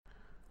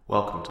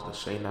Welcome to the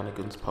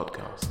Shenanigans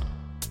Podcast.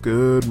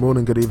 Good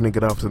morning, good evening,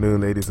 good afternoon,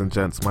 ladies and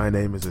gents. My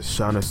name is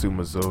Ishana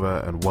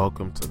Sumazura, and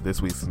welcome to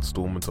this week's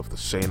installment of the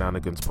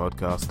Shenanigans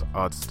Podcast,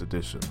 Artist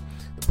Edition,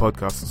 the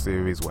podcast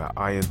series where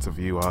I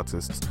interview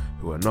artists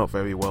who are not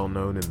very well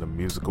known in the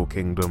musical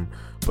kingdom,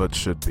 but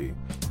should be.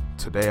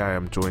 Today I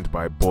am joined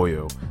by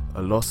Boyo,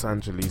 a Los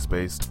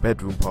Angeles-based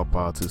bedroom pop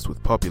artist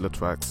with popular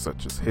tracks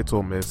such as Hit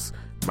or Miss,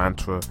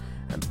 Mantra,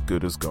 and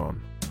Good As Gone.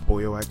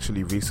 Boyo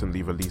actually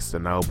recently released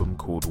an album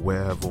called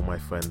Where Have All My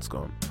Friends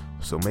Gone?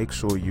 So make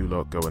sure you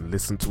lot go and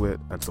listen to it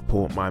and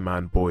support my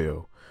man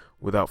Boyo.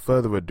 Without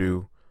further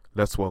ado,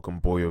 let's welcome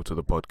Boyo to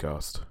the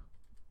podcast.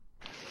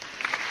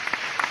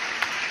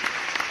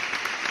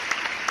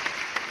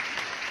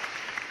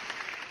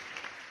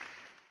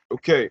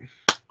 Okay,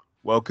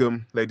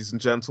 welcome ladies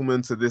and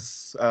gentlemen to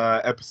this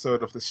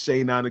episode of the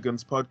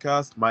Shenanigans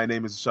Podcast. My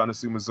name is Ishana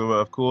Sumazura,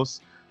 of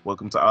course.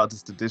 Welcome to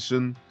Artist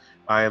Edition.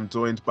 I am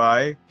joined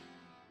by...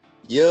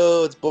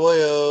 Yo, it's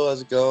Boyo.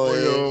 How's it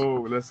going?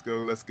 Boyo, let's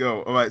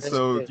go. All right,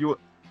 so do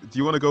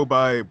you want to go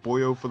by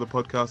Boyo for the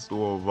podcast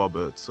or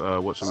Robert?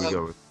 What should we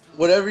go with?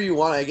 Whatever you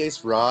want, I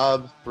guess.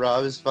 Rob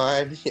is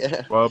fine.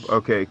 Yeah. Rob,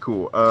 okay,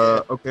 cool.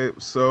 Yeah. Okay,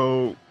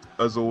 so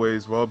as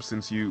always, Rob,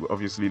 since you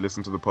obviously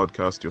listen to the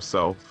podcast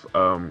yourself,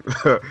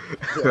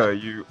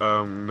 you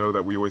know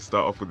that we always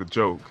start off with a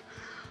joke.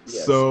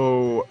 Yes.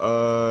 So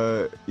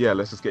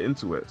let's just get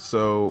into it.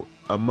 So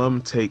a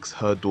mum takes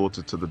her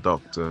daughter to the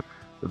doctor.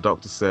 The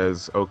doctor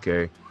says,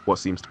 okay, what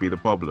seems to be the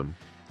problem?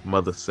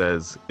 Mother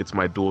says, it's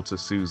my daughter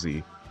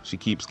Susie. She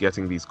keeps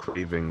getting these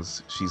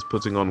cravings. She's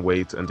putting on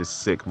weight and is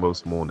sick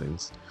most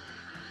mornings.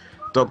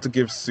 Doctor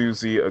gives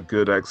Susie a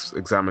good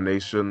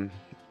examination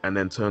and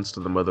then turns to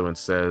the mother and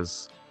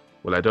says,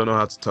 well, I don't know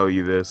how to tell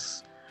you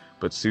this,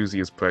 but Susie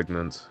is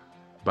pregnant.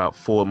 About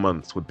 4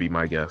 months would be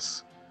my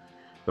guess.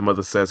 The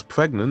mother says,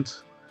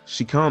 pregnant?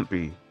 She can't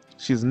be.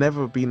 She's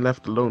never been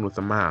left alone with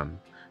a man.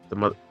 The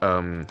mother,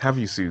 have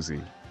you, Susie?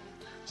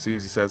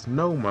 Susie says,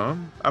 no,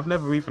 Mum, I've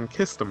never even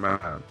kissed a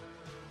man.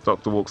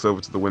 Doctor walks over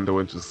to the window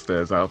and just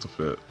stares out of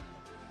it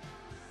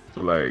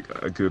for like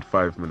a good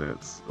 5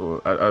 minutes.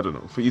 Or, I don't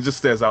know, he just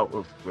stares out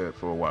of it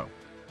for a while.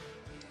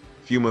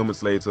 A few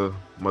moments later,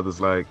 Mother's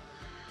like,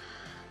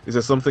 is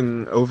there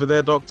something over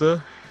there,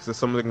 Doctor? Is there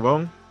something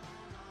wrong?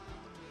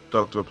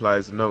 Doctor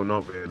replies, no,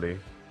 not really.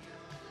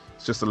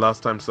 It's just the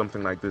last time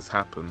something like this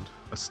happened.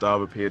 A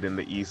star appeared in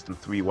the east and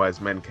 3 wise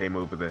men came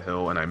over the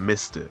hill and I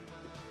missed it.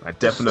 I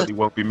definitely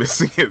won't be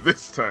missing it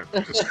this time.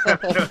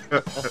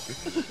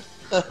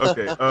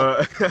 Okay.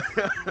 All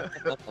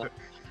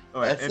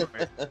right.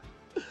 Anyway.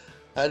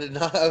 I did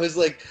not. I was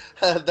like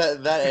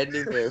that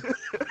ending there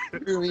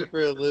threw me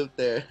for a loop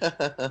there.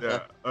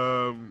 Yeah.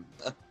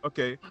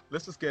 Okay.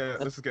 Let's just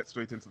get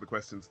straight into the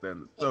questions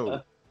then.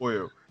 So,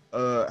 Boyo,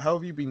 how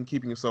have you been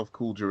keeping yourself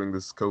cool during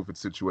this COVID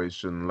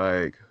situation?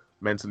 Like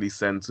mentally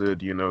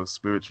centered,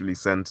 spiritually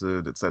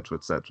centered, etc.,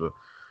 etc.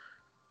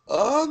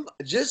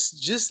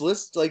 Just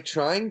list like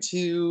trying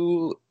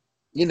to,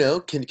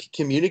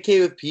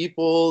 communicate with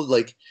people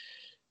like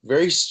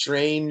very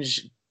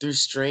through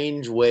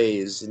strange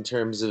ways in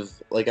terms of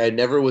like I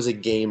never was a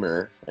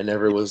gamer. I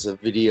never was a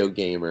video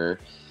gamer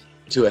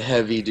to a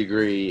heavy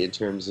degree in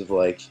terms of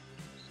like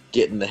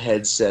getting the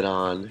headset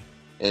on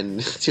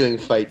and doing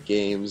fight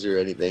games or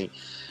anything.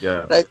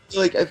 Yeah. But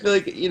I feel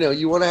like,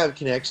 you want to have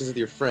connections with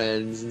your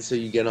friends, and so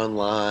you get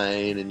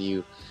online and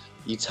you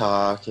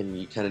talk and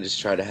you kind of just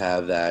try to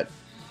have that,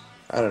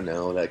 I don't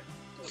know, that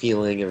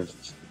feeling of,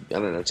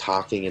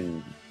 talking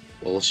and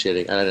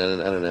bullshitting. I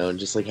don't know, and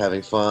just like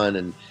having fun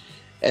and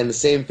the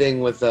same thing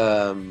with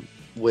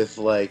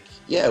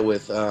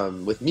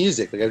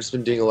music. Like I've just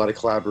been doing a lot of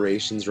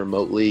collaborations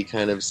remotely,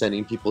 kind of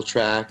sending people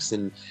tracks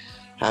and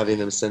having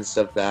them send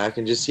stuff back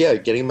and just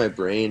getting my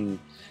brain,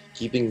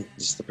 keeping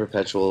just the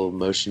perpetual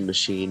motion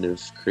machine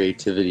of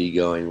creativity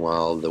going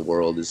while the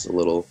world is a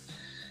little.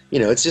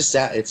 It's just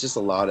that it's just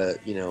a lot of,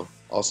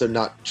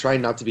 also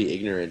trying not to be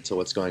ignorant to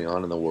what's going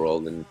on in the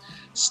world and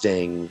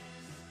staying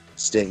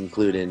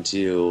clued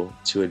into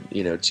to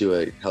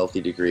a healthy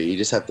degree. You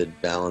just have to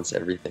balance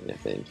everything. I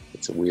think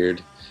it's a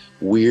weird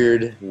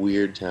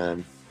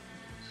time.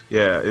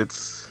 Yeah,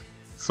 it's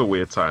a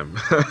weird time.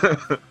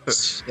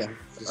 Yeah.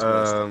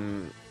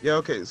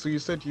 Okay. So you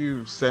said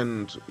you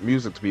send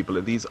music to people.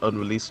 Are these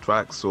unreleased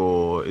tracks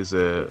or is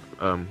it?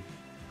 Yeah.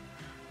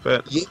 I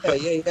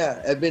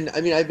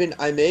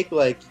make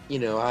like,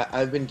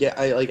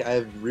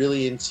 I'm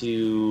really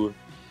into,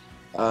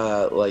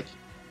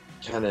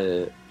 kind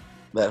of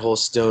that whole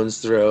Stones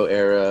Throw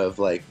era of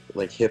like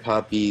hip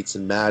hop beats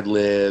and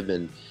Madlib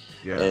and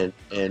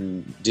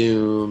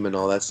Doom and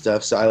all that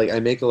stuff. So I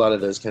make a lot of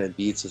those kind of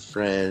beats with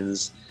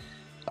friends,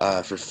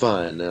 for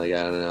fun. Like,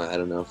 I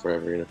don't know if we're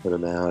ever going to put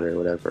them out or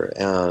whatever.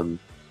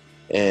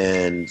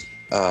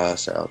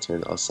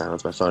 Sorry, I'll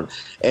silence my phone.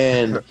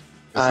 And,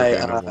 I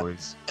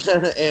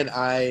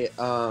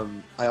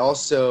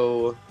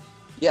also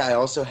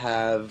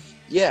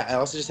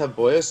just have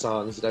Boyo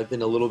songs that I've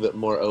been a little bit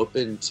more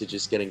open to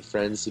just getting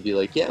friends to be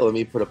like, yeah, let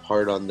me put a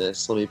part on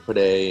this. Let me put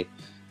a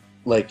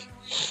like,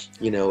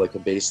 like a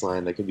bass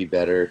line that could be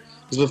better.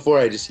 Because before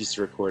I just used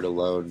to record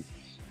alone,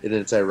 and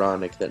it's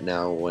ironic that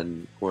now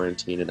when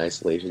quarantine and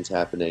isolation's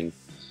happening,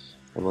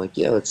 I'm like,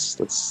 yeah,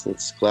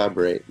 let's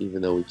collaborate,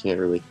 even though we can't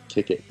really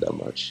kick it that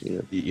much,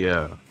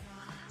 Yeah.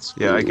 It's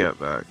Yeah, I really- get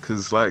that.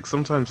 Because, like,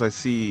 sometimes I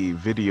see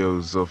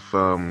videos of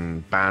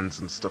bands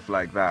and stuff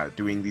like that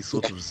doing these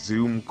sort of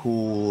Zoom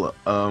call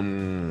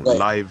Right.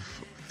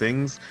 live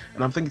things.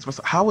 And I'm thinking to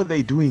myself, how are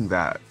they doing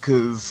that?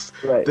 Because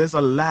Right. there's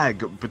a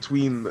lag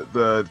between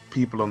the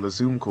people on the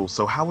Zoom call.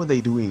 So how are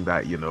they doing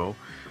that, you know?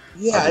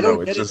 Yeah, I I don't don't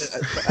know, get it's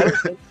it. just- I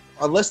don't,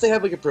 unless they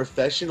have like a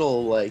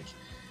professional like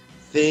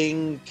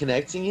thing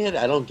connecting it,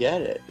 I don't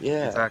get it.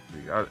 Yeah.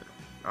 Exactly.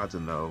 I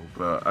don't know.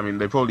 But, I mean,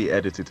 they probably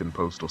edit it in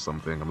post or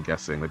something, I'm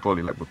guessing. They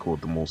probably, like,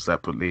 record them all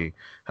separately,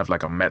 have,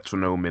 like, a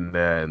metronome in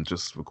there and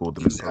just record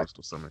them in Exactly. post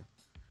or something.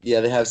 Yeah,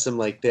 they have some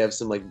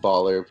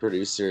baller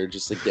producer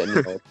just like getting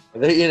it.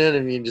 You know what I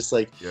mean? Just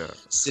like Yeah.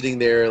 sitting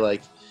there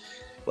like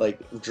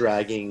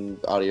dragging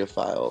audio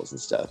files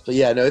and stuff. But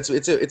yeah, no, it's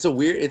a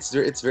weird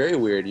it's very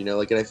weird, and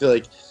I feel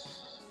like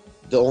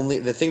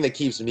the thing that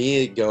keeps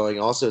me going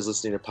also is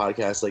listening to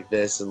podcasts like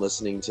this and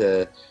listening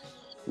to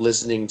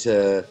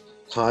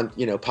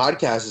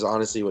podcasts is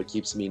honestly what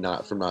keeps me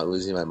not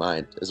losing my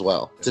mind as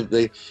well.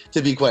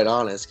 To be quite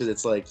honest, because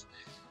it's like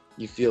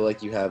you feel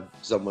like you have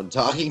someone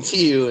talking to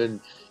you and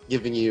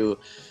giving you,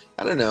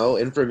 I don't know,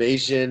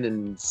 information,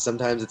 and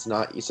sometimes it's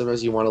not.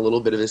 Sometimes you want a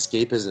little bit of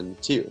escapism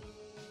too.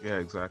 Yeah,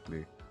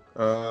 exactly.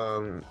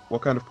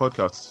 What kind of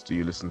podcasts do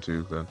you listen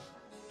to then?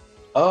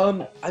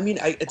 I mean,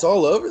 it's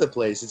all over the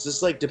place. It's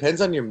just like depends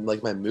on your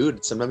my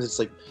mood. Sometimes it's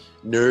like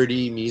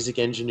nerdy music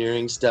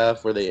engineering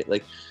stuff where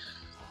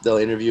they'll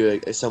interview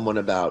someone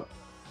about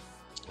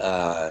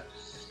like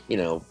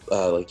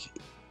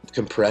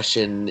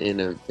compression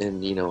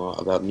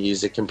about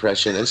music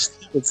compression and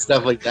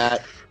stuff like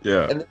that.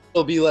 Yeah. And then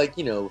it'll be like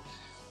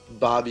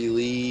Bobby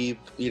Lee,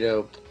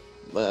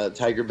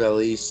 Tiger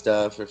Belly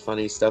stuff or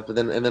funny stuff. But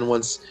then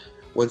once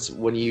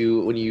when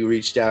you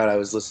reached out, I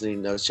was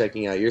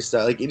checking out your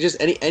stuff. Like just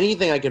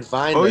anything I could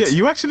find. Oh yeah,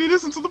 you actually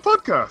listen to the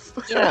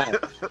podcast. Yeah.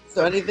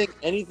 So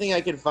anything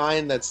I can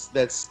find that's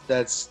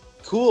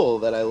cool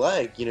that I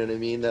like, you know what I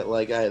mean? That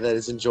that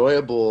is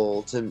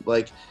enjoyable to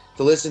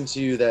listen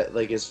to, that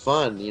is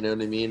fun, you know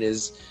what I mean?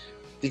 Is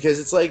because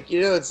it's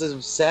it's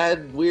a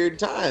sad, weird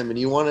time, and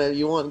you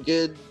want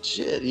good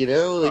shit,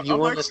 like you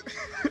want.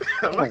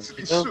 I'm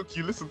actually shook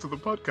you listen to the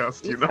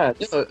podcast, you know.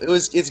 Yeah, no,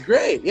 it's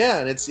great, yeah,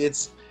 and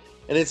it's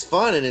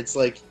fun, and it's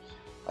like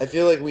I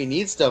feel like we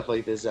need stuff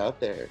like this out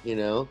there,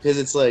 because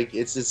it's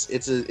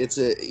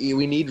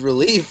we need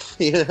relief,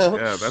 Yeah,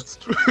 that's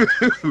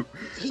true.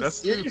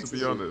 That's true, to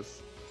be honest.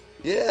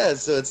 Yeah,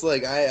 so it's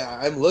like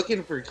I'm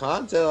looking for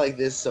content like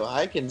this so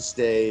I can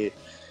stay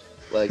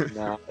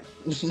not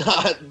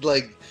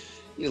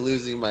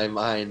losing my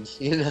mind,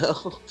 Yeah,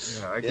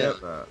 I get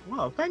that.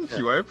 Wow, thank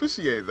you. I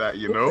appreciate that,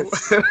 No,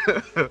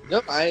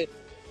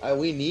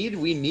 we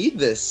need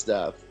this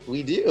stuff.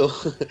 We do.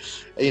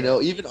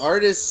 Even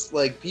artists,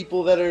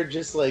 people that are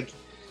just like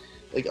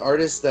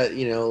artists that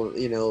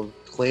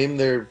claim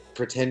they're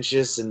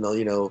pretentious and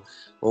they'll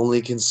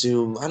only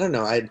consume, I don't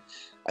know, I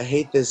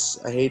hate this.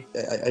 I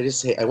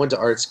just hate. I went to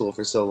art school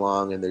for so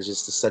long, and there's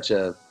just such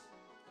a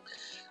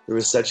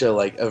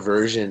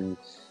aversion.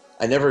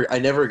 I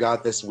never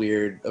got this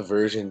weird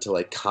aversion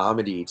to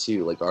comedy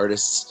too.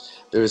 Artists,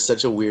 there was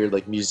such a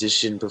weird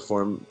musician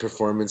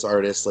performance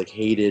artists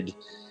hated.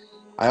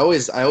 I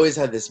always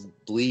had this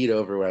bleed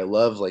over where I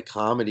love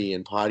comedy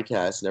and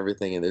podcasts and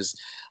everything. And there's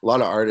a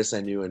lot of artists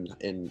I knew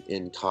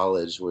in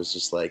college was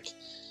just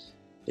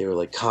they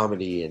were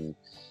comedy, and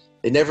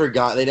they never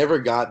got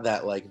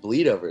that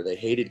bleed over. They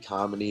hated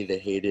comedy. They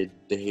hated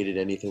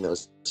anything that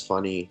was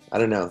funny. I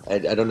don't know. I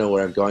don't know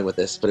where I'm going with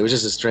this, but it was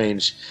just a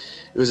strange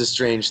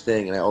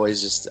thing, and I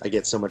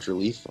get so much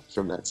relief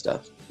from that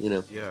stuff.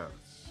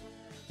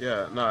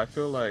 Yeah, no, I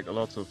feel like a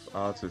lot of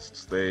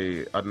artists,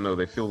 I don't know,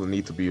 they feel the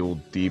need to be all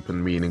deep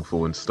and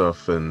meaningful and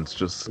stuff, and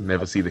just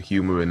never see the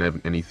humor in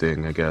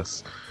anything, I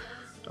guess.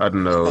 I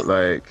don't know,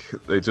 they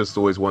just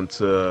always want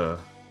to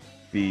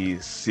be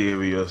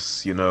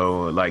serious,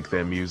 like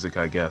their music,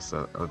 I guess.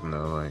 I don't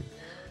know,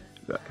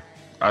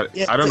 I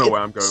don't know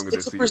where I'm going with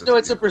this. It's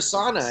a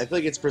persona. I feel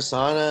like it's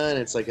persona, and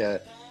it's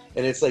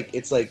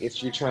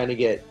if you're trying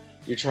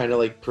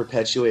to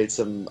perpetuate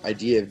some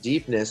idea of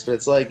deepness, but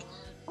it's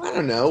I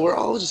don't know, we're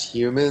all just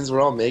humans, we're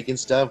all making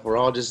stuff, we're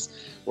all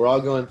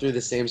going through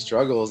the same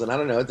struggles, and I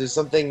don't know, there's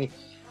something,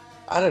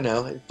 I don't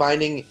know,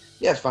 finding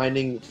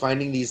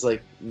these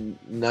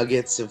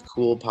nuggets of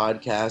cool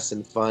podcasts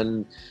and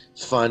fun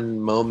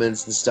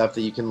moments and stuff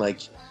that you can I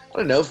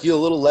don't know, feel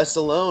a little less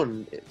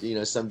alone,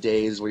 some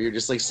days where you're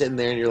just sitting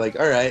there and you're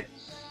all right,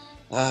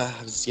 I'm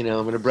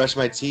gonna brush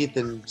my teeth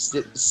and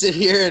sit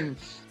here and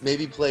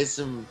maybe play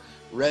some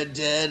Red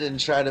Dead and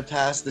try to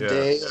pass the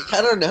day.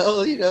 I don't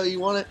know, you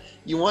want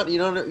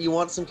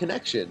some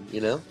connection,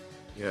 Yeah,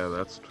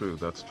 that's true.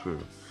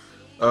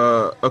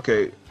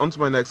 Okay, on to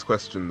my next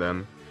question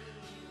then.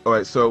 All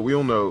right, so we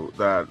all know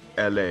that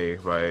LA,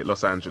 right,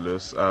 Los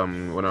Angeles.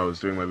 When I was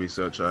doing my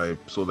research, I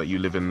saw that you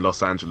live in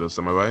Los Angeles.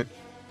 Am I right?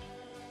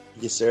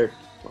 Yes, sir.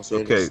 Los Okay,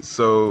 Angeles.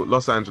 so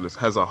Los Angeles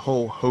has a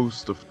whole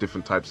host of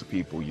different types of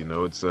people. You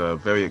know, it's a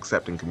very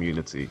accepting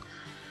community.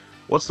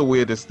 What's the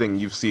weirdest thing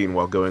you've seen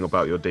while going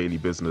about your daily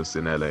business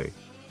in LA?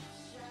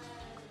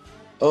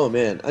 Oh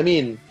man, I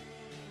mean,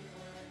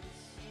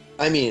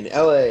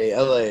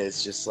 LA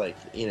is just like,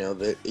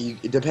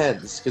 it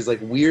depends because like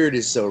weird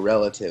is so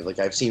relative. Like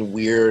I've seen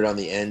weird on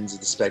the ends of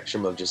the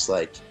spectrum of just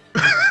like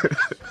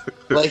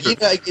like,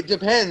 it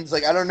depends.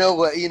 Like I don't know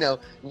what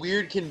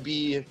weird can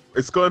be.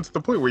 It's gotten to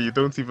the point where you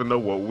don't even know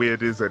what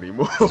weird is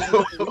anymore. I don't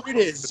know what weird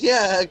is.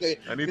 Yeah, okay.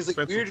 I need to Because like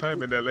spend some weird.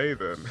 time in LA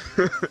then.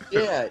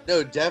 Yeah,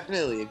 no,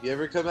 definitely. If you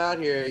ever come out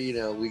here,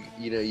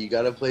 you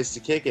got a place to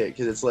kick it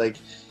because it's like,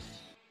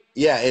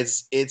 yeah,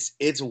 it's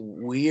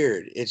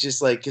weird. It's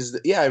just like because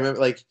yeah, I remember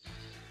like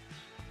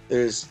I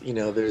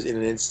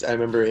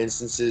remember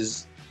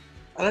instances.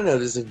 I don't know.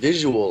 There's like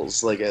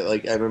visuals.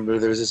 I remember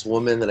there was this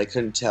woman that I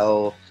couldn't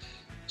tell.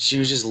 She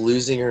was just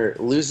losing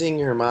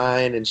her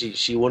mind, and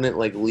she wouldn't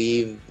like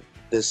leave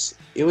this.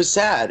 It was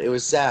sad. It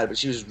was sad, but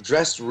she was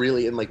dressed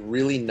really in like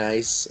really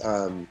nice.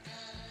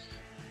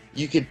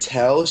 You could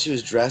tell she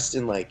was dressed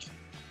in like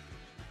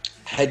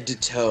head to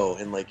toe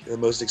in like the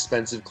most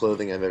expensive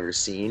clothing I've ever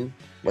seen.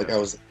 Like I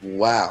was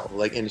wow.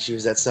 Like and she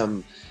was at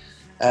a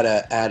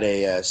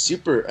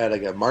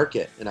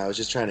market, and I was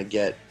just trying to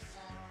get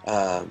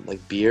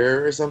like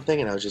beer or something,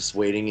 and I was just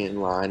waiting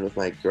in line with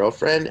my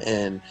girlfriend,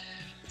 and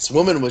this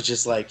woman was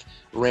just like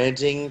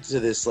ranting to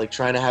this, like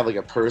trying to have like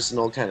a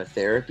personal kind of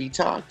therapy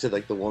talk to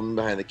like the woman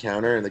behind the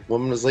counter, and the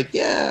woman was like,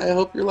 "Yeah, I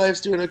hope your life's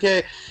doing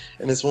okay,"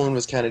 and this woman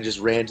was kind of just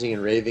ranting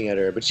and raving at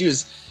her, but she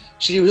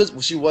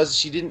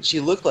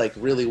looked like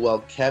really well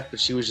kept, but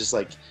she was just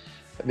like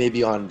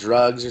maybe on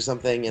drugs or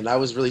something, and that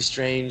was really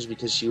strange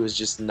because she was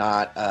just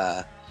not.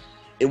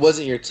 It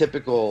wasn't your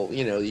typical,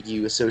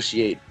 you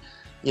associate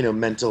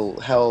mental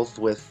health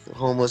with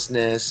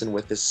homelessness and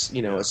with this,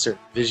 a certain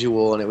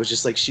visual. And it was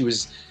just like she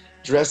was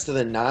dressed to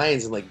the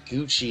nines and like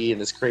Gucci and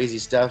this crazy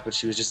stuff, but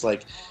she was just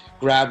like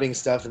grabbing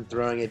stuff and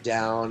throwing it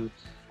down.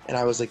 And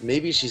I was like,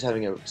 maybe she's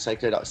having a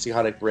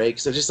psychotic break.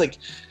 So just like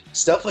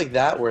stuff like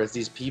that, where it's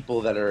these people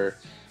that are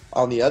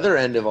on the other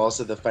end of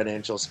also the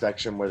financial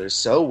spectrum where they're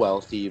so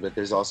wealthy, but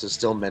there's also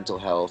still mental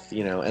health,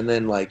 and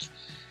then like,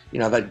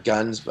 I've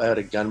had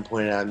a gun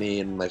pointed at me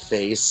in my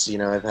face,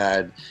 I've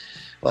had.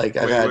 Wait.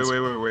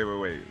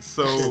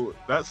 So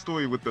that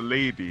story with the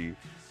lady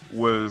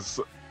was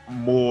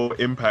more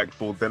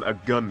impactful than a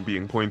gun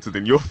being pointed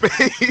in your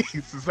face.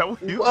 Is that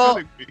what you're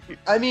telling me?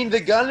 I mean, the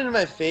gun in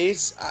my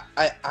face,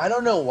 I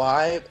don't know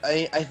why.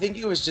 I think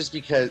it was just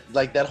because,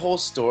 like, that whole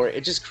story,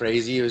 it's just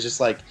crazy. It was just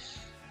like,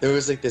 there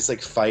was like this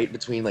like fight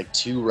between like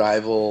two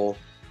rival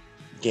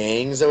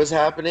gangs that was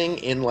happening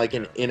in like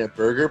in a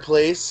burger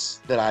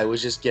place that I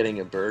was just getting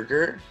a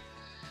burger,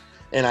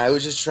 and I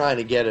was just trying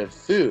to get a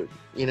food.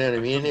 You know what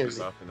I mean? It was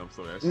laughing. I'm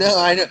sorry. No,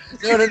 I know.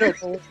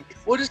 No.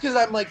 Well, just because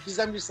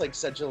I'm just like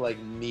such a like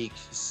meek,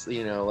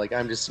 like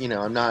I'm just,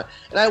 I'm not,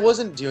 and I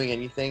wasn't doing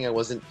anything. I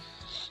wasn't,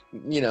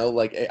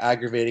 like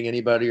aggravating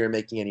anybody or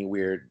making any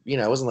weird,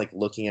 I wasn't like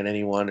looking at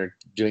anyone or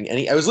doing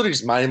any. I was literally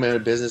just minding my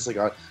own business, like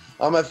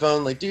on my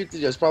phone, like dude,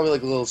 I was probably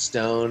like a little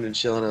stoned and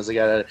chilling. I was like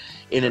at an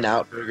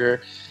In-N-Out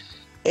burger,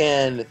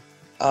 and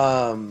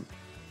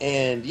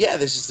yeah,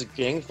 this just a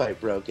gang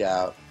fight broke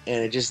out.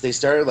 And they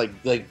started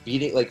like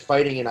beating, like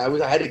fighting, and I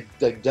had to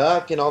like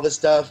duck and all this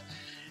stuff,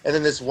 and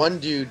then this one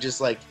dude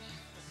just like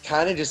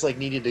kind of just like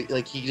needed to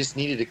like he just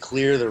needed to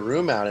clear the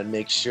room out and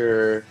make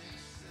sure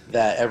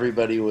that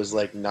everybody was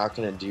like not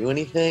gonna do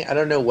anything. I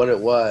don't know what it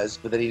was,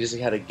 but then he just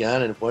like, had a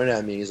gun and pointed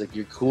at me. He's like,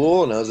 "You're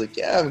cool," and I was like,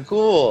 "Yeah, I'm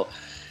cool."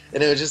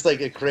 And it was just like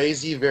a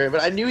crazy,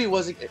 but I knew he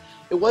wasn't.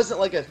 It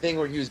wasn't like a thing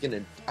where he was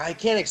gonna. I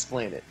can't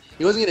explain it.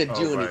 He wasn't gonna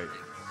do anything.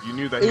 You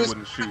knew that he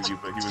wouldn't shoot you,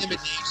 but he was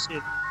just.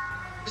 It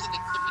was an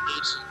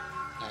intimidation,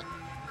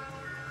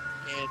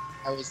 and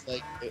I was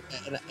like,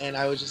 and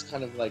I was just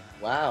kind of like,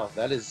 wow,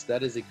 that is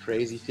a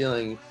crazy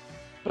feeling,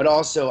 but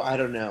also I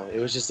don't know, it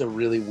was just a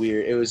really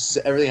weird. It was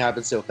everything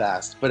happened so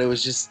fast, but it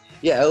was just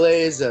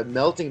LA is a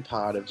melting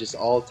pot of just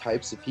all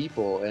types of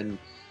people, and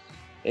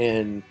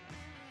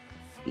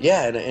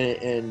yeah,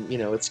 and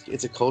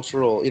it's a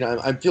cultural.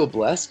 I feel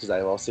blessed because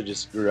I also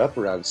just grew up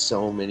around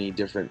so many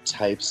different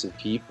types of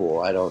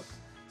people. I don't.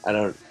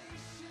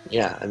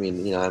 Yeah, I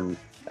mean,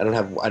 I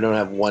don't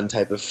have one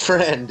type of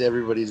friend.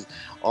 Everybody's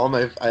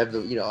my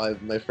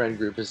friend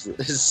group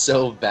is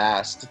so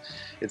vast.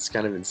 It's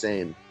kind of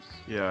insane.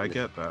 Yeah, I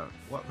get that.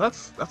 Well,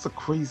 that's a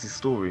crazy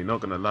story, not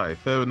gonna lie.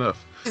 Fair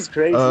enough. It's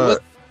crazy.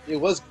 It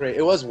was great.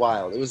 It was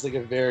wild. It was like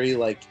a very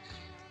like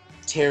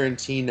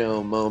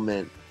Tarantino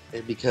moment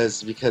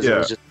because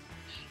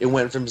it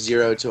went from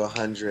 0 to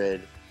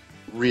 100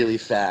 really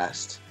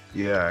fast.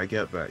 Yeah, I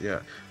get that. Yeah,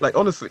 like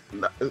honestly,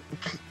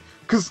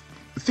 because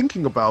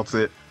thinking about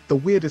it, the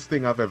weirdest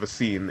thing I've ever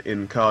seen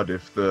in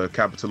Cardiff, the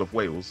capital of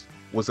Wales,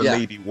 was a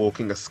lady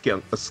walking a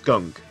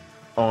skunk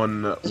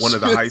on one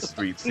of the high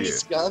streets A here.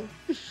 skunk?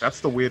 That's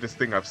the weirdest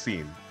thing I've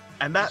seen.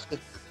 And that,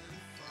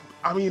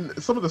 I mean,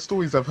 some of the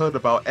stories I've heard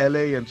about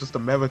LA and just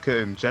America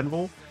in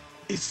general,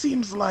 it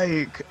seems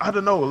like, I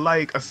don't know,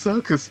 like a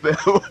circus there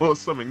or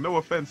something. No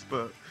offense,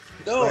 but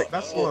No, like,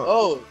 that's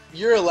what.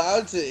 you're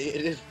allowed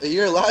to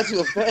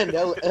offend.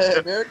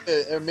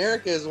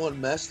 America is one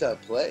messed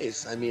up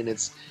place. I mean,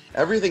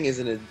 everything is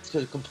in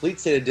a complete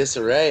state of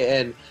disarray,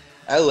 and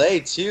LA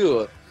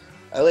too.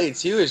 LA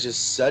too is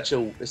just such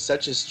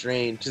a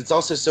strange, because it's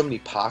also so many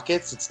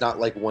pockets. It's not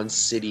like one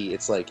city.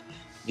 It's like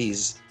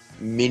these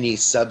mini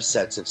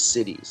subsets of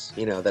cities,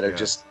 that are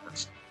just,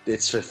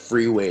 it's a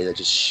freeway that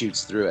just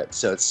shoots through it.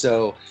 So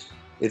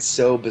it's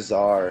so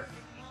bizarre,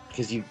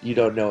 because you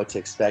don't know what to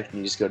expect, and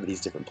you just go to these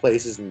different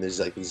places, and there's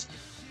like these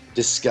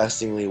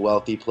disgustingly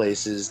wealthy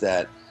places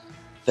that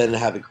then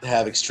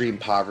have extreme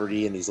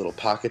poverty in these little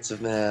pockets of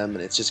them,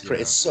 and it's just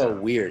it's so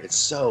weird. It's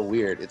so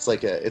weird. It's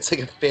like a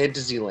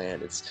fantasy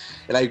land.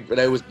 And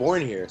I was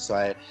born here,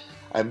 so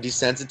I'm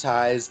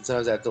desensitized, and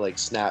sometimes I have to like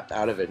snap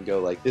out of it and go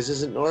like, this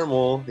isn't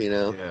normal,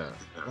 Yeah,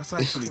 that's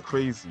actually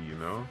crazy,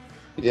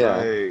 Yeah,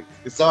 Like,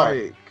 it's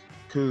like,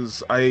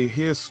 because I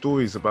hear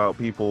stories about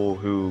people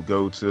who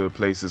go to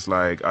places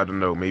like, I don't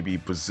know, maybe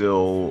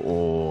Brazil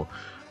or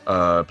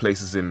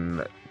places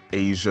in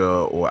Asia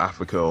or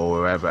Africa or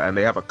wherever, and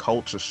they have a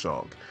culture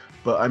shock.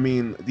 But I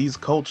mean, these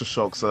culture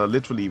shocks are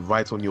literally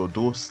right on your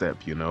doorstep,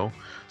 Right.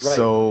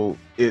 So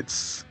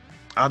it's,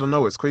 I don't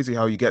know, it's crazy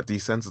how you get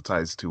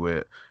desensitized to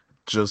it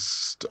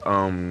just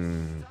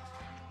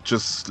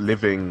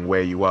living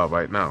where you are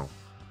right now.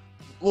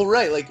 Well,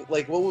 right, like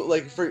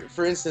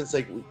for instance,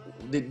 like,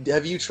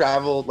 have you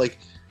traveled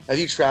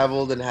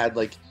and had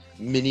like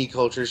mini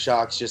culture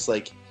shocks, just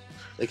like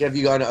have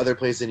you gone to other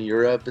places in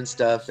Europe and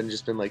stuff and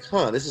just been like,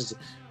 this is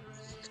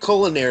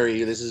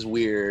culinary, this is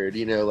weird,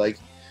 like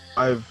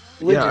I've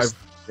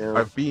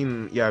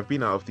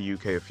been out of the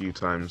UK a few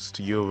times,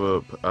 to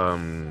Europe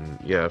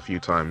a few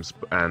times,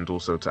 and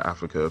also to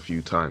Africa a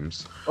few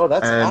times. Oh,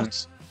 that's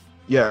awesome.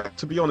 Yeah,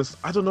 to be honest,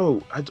 I don't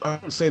know. I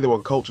don't say they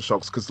were culture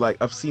shocks, because like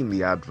I've seen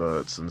the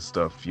adverts and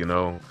stuff,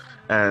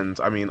 and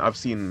I mean I've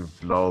seen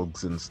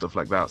vlogs and stuff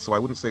like that. So I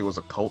wouldn't say it was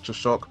a culture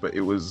shock, but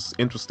it was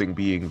interesting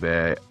being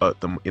there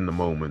in the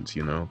moment,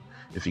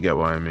 if you get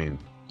what I mean.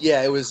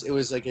 Yeah, it was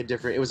like it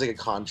was like a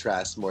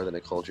contrast more than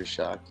a culture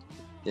shock.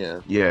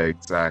 Yeah. Yeah,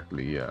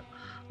 exactly. Yeah,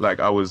 like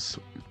I was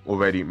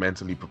already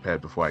mentally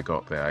prepared before I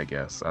got there, I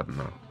guess. I don't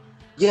know.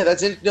 Yeah,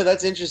 that's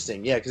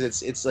interesting. Yeah,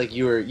 because it's like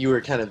you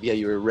were kind of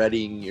you were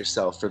readying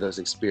yourself for those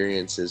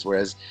experiences,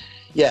 whereas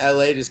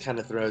LA just kind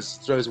of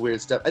throws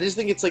weird stuff. I just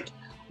think it's like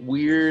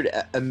weird.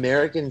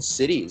 American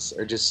cities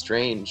are just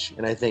strange,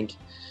 and I think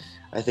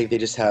they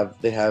just have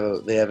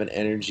an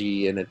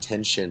energy and a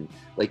tension.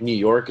 Like New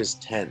York is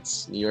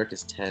tense.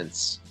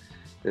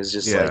 There's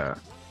just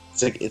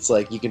it's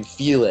like you can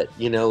feel it,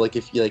 like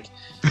if you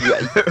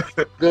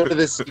go to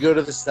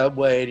the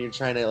subway and you're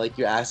trying to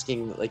you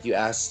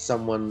ask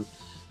someone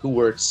who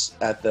works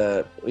at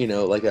the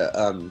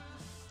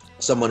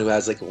someone who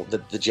has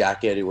the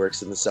jacket who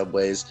works in the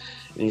subways,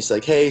 and he's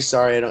like, hey,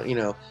 sorry, I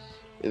don't,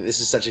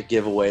 this is such a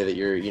giveaway that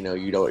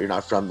you're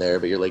not from there,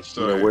 but you're like,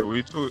 Sorry, are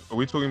we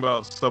talking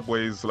about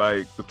subways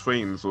like the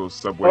trains, or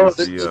subways? Oh,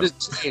 the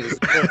trains.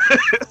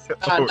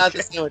 Not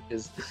the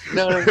sandwiches.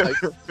 No,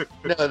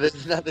 this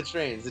is not the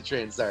trains. The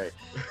trains. Sorry.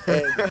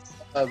 And,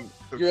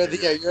 you're at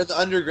the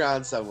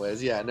underground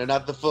subways. Yeah, no,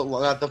 not the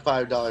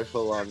 $5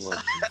 foot long one.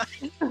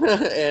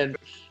 And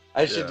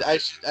I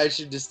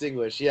should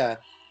distinguish. Yeah,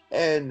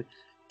 and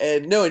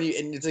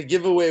it's a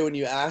giveaway when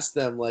you ask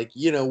them,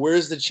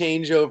 where's the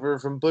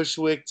changeover from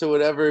Bushwick to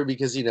whatever,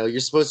 because you're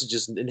supposed to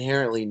just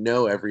inherently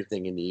know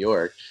everything in New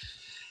York,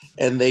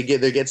 and they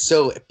get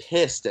so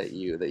pissed at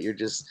you that you're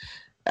just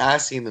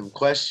asking them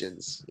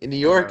questions. In New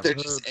York,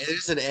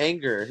 there's an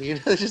anger,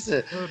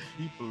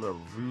 people are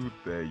rude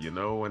there,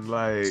 and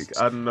I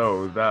don't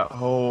know, that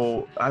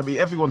whole, I mean,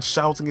 everyone's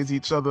shouting at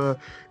each other.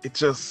 It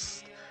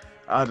just,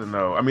 I don't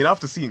know. I mean,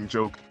 after seeing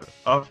Joker,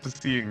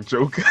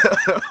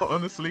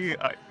 honestly,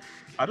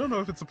 I don't know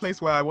if it's a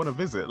place where I want to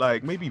visit.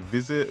 Like, maybe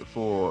visit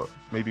for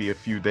maybe a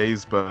few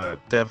days, but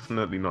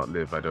definitely not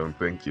live, I don't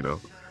think,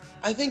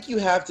 I think you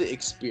have to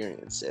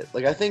experience it.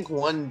 I think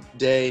one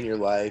day in your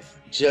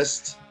life,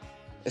 just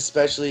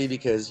especially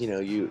because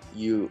you're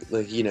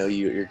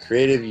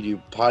creative, you do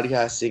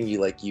podcasting,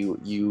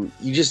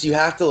 you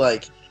have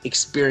to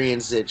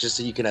experience it just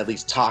so you can at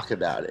least talk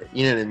about it.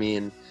 You know what I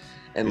mean?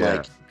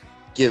 And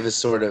give a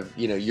sort of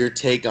your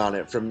take on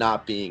it from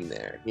not being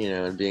there.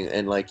 And being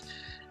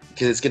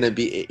because it's gonna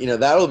be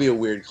that'll be a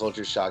weird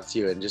culture shock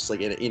too, and just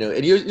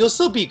and you'll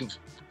still be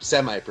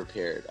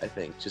semi-prepared, I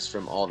think, just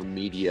from all the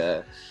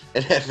media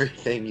and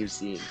everything you've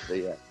seen.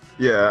 But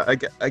yeah,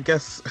 I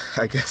guess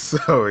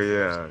so.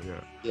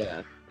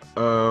 Yeah.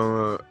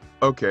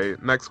 Okay,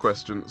 next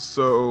question.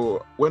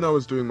 So when I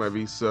was doing my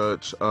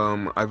research,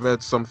 I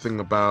read something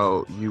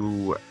about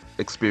you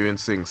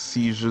experiencing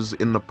seizures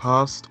in the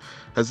past.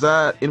 Has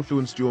that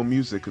influenced your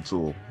music at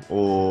all,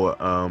 or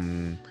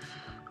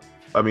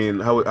I mean,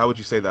 how would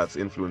you say that's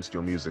influenced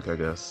your music? I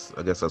guess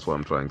that's what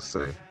I'm trying to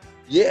say.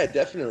 Yeah,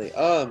 definitely.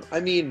 I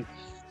mean,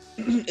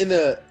 in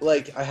the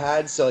like I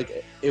had so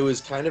like it was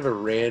kind of a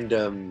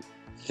random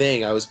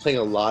thing. I was playing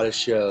a lot of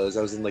shows.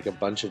 I was in like a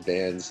bunch of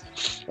bands.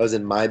 I was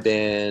in my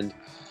band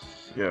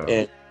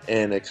Yeah.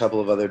 and a couple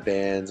of other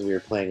bands. We were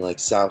playing like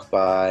South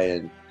by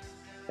and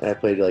I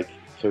played like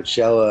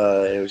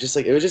Coachella. And it was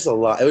just a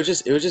lot. It was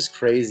just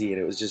crazy,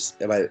 and it was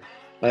just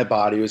my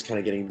body was kind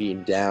of getting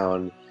beaten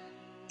down,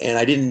 and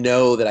I didn't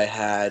know that I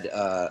had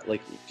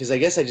like because I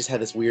guess I just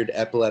had this weird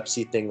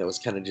epilepsy thing that was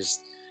kind of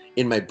just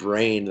in my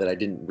brain that I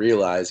didn't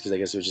realize because I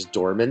guess it was just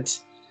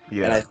dormant. And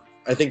Yeah.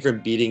 I think from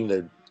beating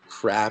the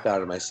crap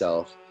out of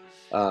myself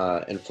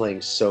and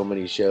playing so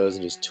many shows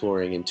and just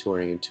touring and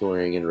touring and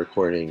touring and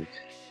recording,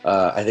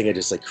 I think I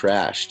just like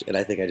crashed, and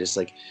I think I just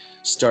like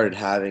started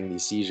having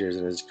these seizures,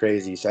 and it was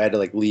crazy. So I had to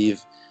like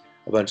leave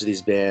a bunch of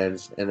these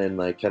bands and then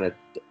like kind of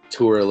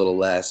tour a little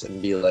less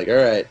and be like, all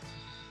right,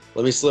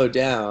 let me slow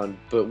down.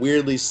 But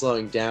weirdly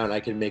slowing down, I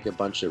can make a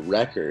bunch of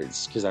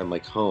records because I'm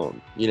like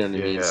home. You know what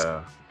I mean?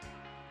 Yeah.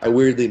 I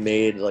weirdly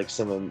made like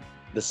some of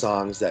the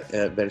songs that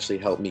eventually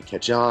helped me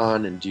catch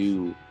on and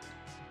do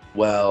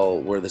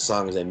well were the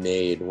songs I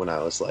made when I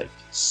was like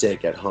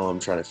sick at home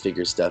trying to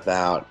figure stuff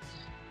out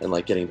and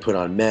like getting put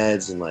on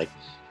meds and like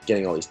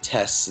getting all these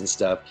tests and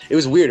stuff. It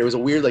was weird. It was a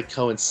weird like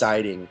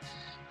coinciding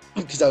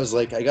because I was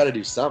like, I got to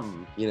do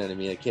something. You know what I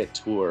mean? I can't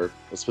tour.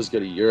 I was supposed to go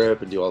to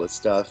Europe and do all this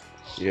stuff.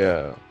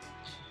 Yeah.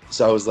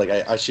 So I was like,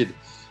 I should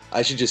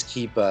just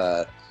keep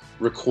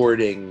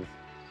recording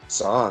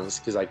songs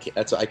because I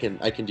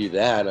can do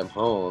that. I'm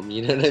home.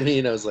 You know what I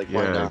mean? I was like,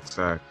 why Yeah, not?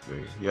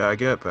 exactly. Yeah, I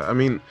get that.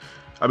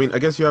 I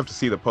guess you have to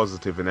see the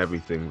positive in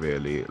everything,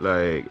 really.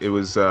 Like it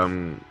was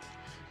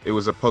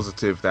a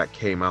positive that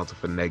came out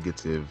of a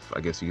negative,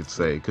 I guess you could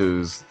say,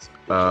 because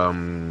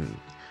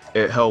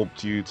it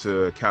helped you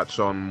to catch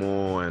on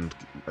more and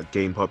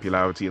gain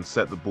popularity and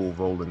set the ball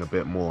rolling a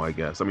bit more, I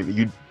guess. I mean,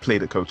 you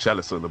played at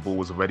Coachella, so the ball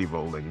was already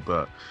rolling,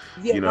 but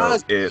Yeah, you not know,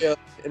 as it, Boyo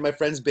in my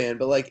friend's band,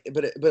 but like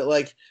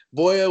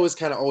Boyo was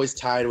kind of always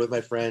tied with my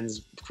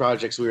friends'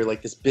 projects. We were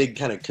like this big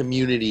kind of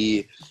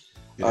community.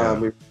 yeah,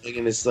 We were playing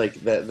in this like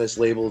this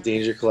label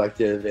Danger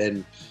Collective,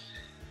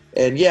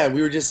 and yeah,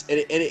 we were just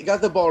and it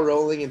got the ball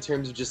rolling in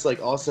terms of just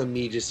like also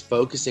me just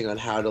focusing on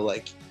how to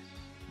like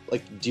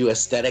do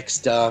aesthetic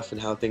stuff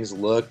and how things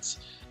looked.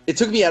 It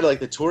took me out of like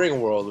the touring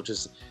world, which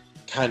was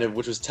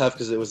tough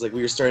because it was like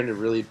we were starting to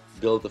really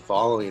build the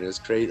following. And it was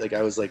crazy. Like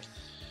I was like,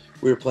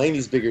 we were playing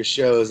these bigger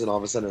shows, and all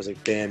of a sudden I was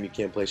like, bam, you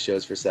can't play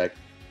shows for a sec.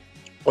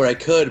 Or I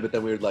could, but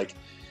then we would like,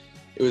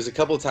 it was a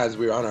couple of times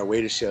we were on our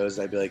way to shows,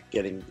 and I'd be like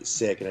getting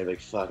sick, and I'd be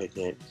like, fuck, I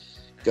can't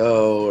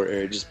go, or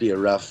it'd just be a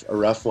rough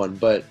one.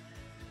 But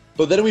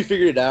then we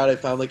figured it out. I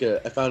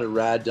found a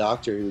rad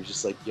doctor who was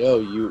just like,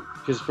 yo,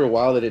 because for a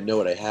while they didn't know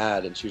what I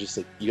had, and she was just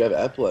like, you have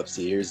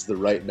epilepsy. Here's the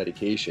right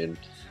medication,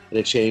 and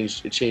it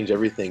changed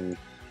everything.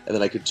 And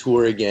then I could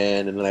tour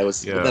again, and then I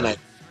was, yeah,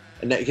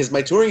 because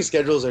my touring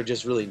schedules are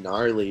just really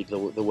gnarly. The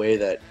way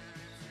that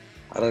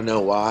I don't know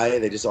why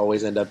they just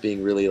always end up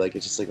being really like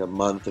it's just like a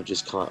month of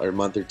just or a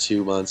month or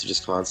 2 months of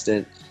just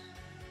constant.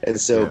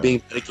 And so yeah,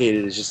 being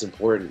medicated is just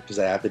important because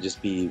I have to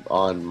just be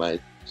on my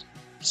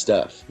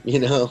stuff, you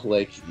know,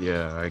 like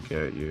yeah. I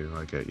get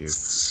you.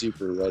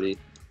 super ready.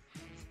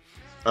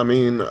 I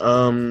mean,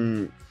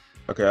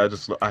 okay.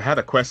 I had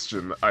a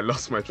question. I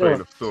lost my train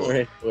of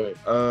thought.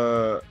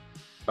 Right.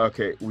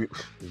 Okay, we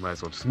might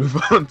as well just move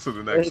on to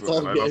the next It's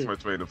one. all I lost good. my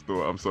train of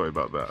thought. I'm sorry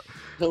about that.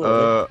 Don't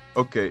worry.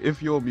 Okay,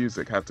 if your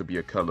music had to be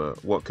a color,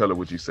 what color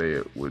would you say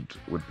it would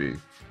be?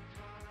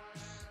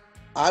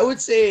 I would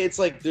say it's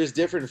like there's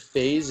different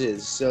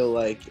phases. So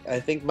like I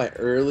think my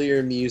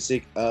earlier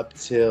music up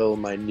till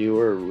my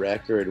newer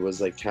record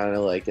was like kind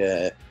of like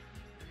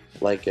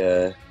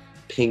a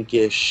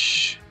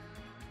pinkish,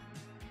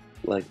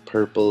 like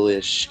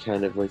purplish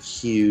kind of like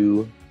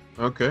hue.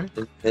 Okay.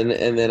 And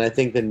then I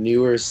think the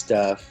newer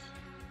stuff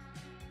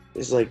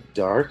is like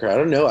darker. I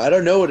don't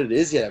know what it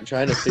is yet. I'm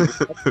trying to figure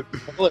out the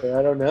color.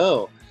 I don't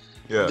know.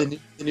 Yeah. The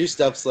new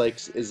stuff's like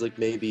is like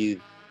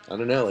maybe I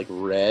don't know, like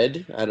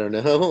red. I don't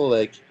know,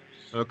 like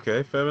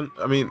Okay, fair enough.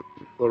 I mean,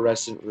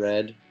 fluorescent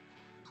red.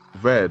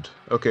 red.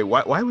 Okay,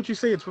 why would you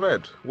say it's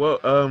red? Well,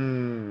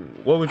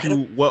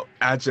 what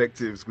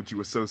adjectives would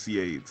you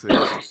associate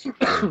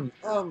it?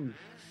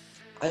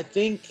 I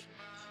think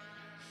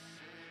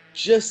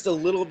just a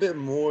little bit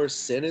more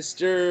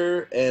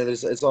sinister, and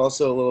it's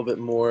also a little bit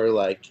more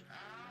like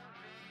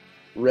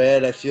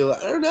red. I feel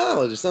I don't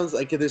know. It just sounds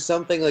like there's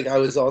something like I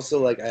was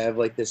also like I have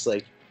like this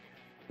like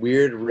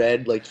weird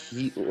red like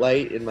heat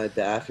light in my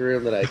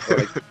bathroom that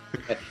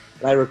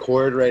I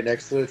record right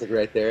next to it. It's like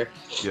right there,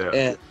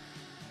 Yeah.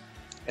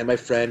 and my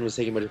friend was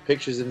taking a bunch of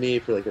pictures of me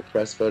for like the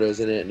press photos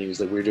in it, and he was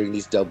like we were doing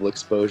these double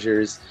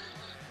exposures,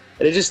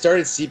 and it just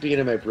started seeping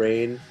into my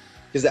brain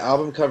because the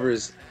album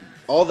covers.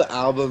 All the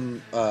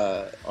album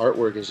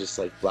artwork is just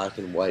like black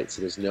and white,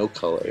 so there's no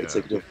color. Yeah. It's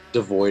like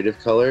devoid of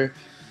color.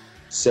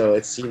 So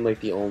it seemed like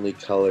the only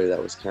color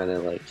that was kind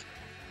of like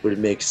would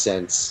make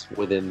sense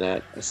within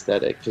that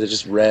aesthetic, because it's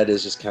just red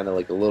is just kind of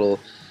like a little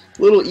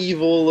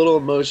evil, a little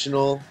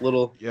emotional, Yeah,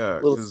 little.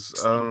 because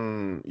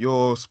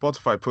your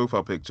Spotify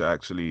profile picture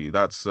actually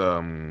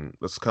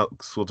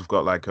sort of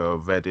got like a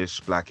reddish,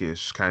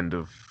 blackish kind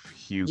of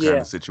hue kind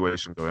Yeah, of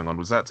situation going on.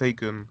 Was that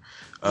taken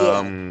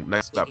yeah.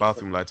 next to that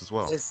bathroom light as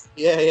well?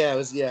 I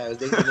was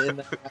in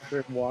that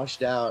bathroom,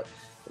 washed out.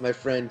 And my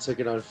friend took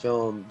it on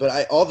film,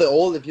 but all the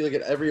old, if you look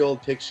at every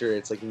old picture,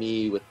 it's like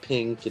me with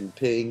pink,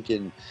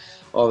 and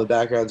all the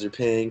backgrounds are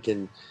pink,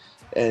 and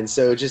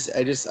so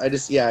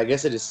yeah, I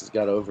guess I just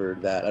got over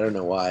that. I don't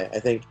know why. I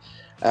think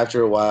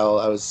after a while,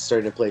 I was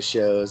starting to play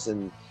shows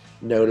and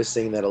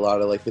noticing that a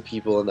lot of like the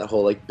people in that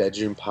whole like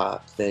bedroom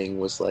pop thing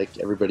was like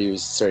everybody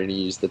was starting to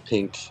use the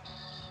pink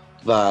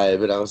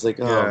vibe, and I was like,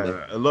 oh man.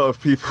 Yeah, a lot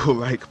of people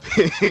like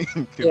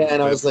pink Yeah, in the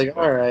and I was bedroom, like,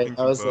 all right. pink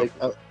I and was like,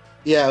 purple.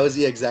 yeah,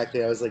 yeah,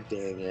 exactly. I was like,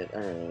 dang it.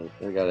 All right,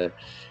 I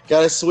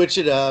gotta switch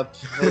it up.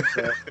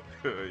 Okay,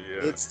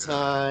 Yeah, it's yeah.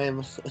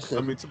 time.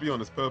 I mean, to be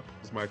honest, purple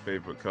is my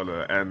favorite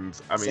color, and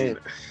I Same. mean,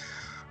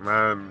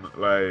 man,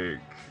 like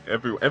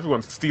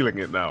everyone's stealing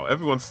it now.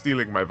 Everyone's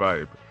stealing my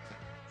vibe,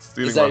 Is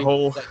stealing that my is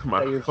whole that, is my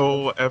that your vibe?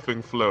 whole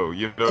effing flow.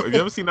 You know, have you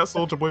ever seen that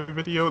Soldier Boy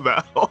video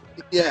that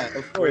Yeah,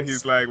 of where course.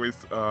 he's like,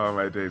 oh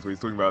my days, where he's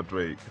talking about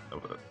Drake.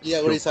 Yeah,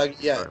 what Kill- he's talking.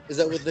 Yeah, uh, is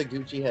that with the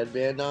Gucci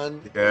headband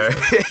on? Yeah,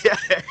 yeah,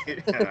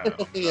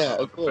 Yeah, on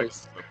of the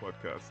course.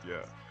 podcast,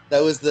 yeah.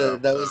 That was the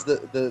Um, that was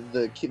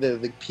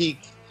the peak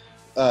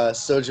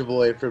Soulja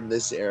Boy from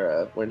this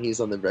era when he's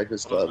on the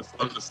Breakfast Club.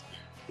 honestly,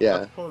 Yeah,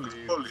 that's probably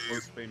the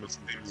most famous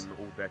meme in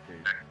all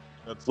decade.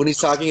 That's when he's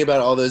talking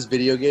about all those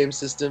video game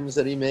systems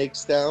that he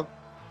makes now.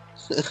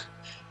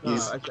 Nah,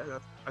 He's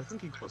I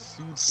think he got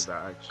sued for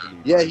that actually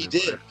Yeah, by he his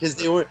did, because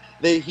they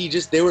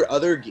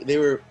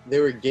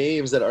were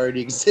games that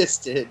already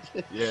existed.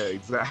 yeah,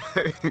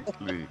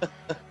 exactly.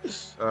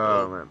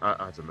 Oh man,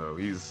 I don't know.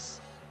 He's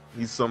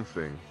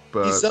something,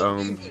 He's but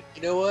something, but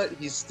you know what?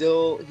 He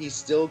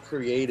still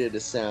created a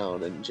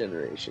sound and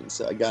generation.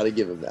 So I gotta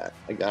give him that.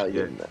 I gotta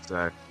yeah, give him that.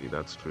 exactly.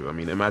 That's true. I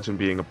mean, imagine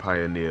being a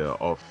pioneer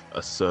of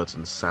a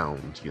certain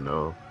sound. You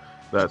know,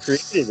 He created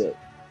that's it.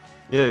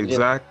 yeah, Yeah.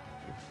 exactly.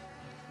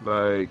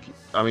 Like,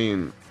 I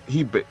mean,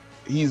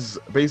 he's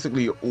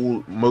basically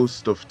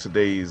most of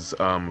today's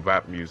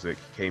rap music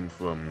came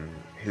from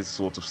his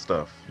sort of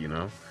stuff. You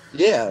know,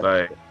 Yeah.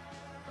 like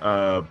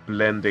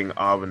blending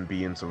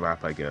R&B into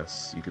rap, I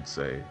guess you could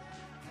say.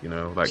 You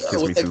know, like Yeah,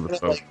 Kiss Me with that Through the kind of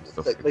Phone and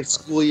stuff like like that.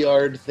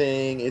 schoolyard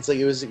thing. It's like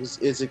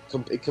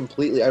it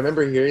completely. I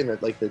remember hearing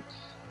that like the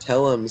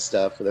Tell 'em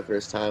stuff for the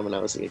first time when I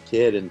was like a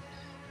kid, and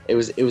it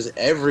was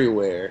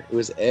everywhere. It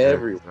was Yeah,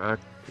 everywhere.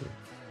 exactly.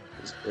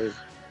 It was crazy.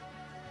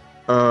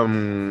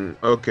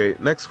 Okay,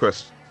 next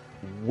question.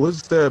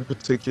 Was there a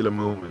particular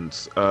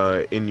moment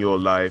in your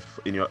life,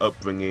 in your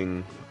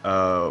upbringing,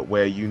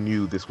 where you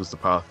knew this was the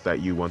path that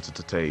you wanted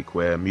to take,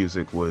 where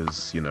music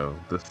was, you know,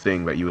 the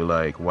thing that you were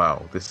like,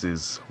 wow, this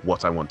is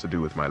what I want to do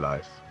with my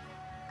life?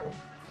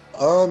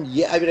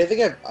 Yeah, I mean, I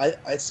think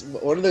it's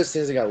one of those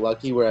things I got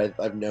lucky where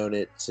I've known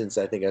it since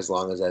I think as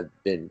long as I've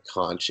been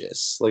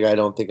conscious. Like, I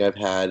don't think I've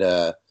had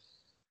a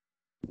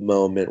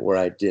moment where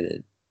I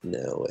didn't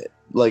know it.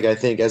 Like, I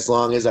think as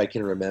long as I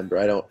can remember,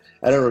 I don't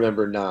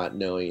remember not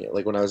knowing it.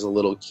 Like when I was a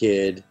little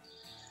kid,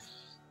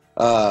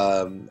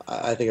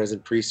 I think I was in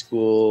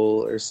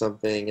preschool or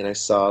something, and I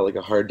saw like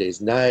A Hard Day's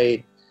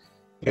Night,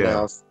 and Yeah,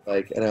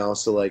 I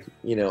also like,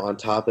 on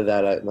top of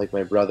that, like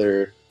my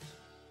brother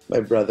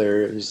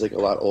who's like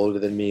a lot older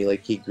than me,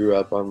 like he grew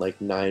up on like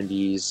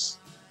 90s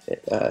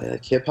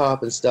like hip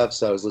hop and stuff,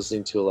 so I was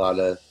listening to a lot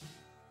of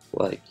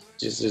like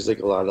just there's like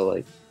a lot of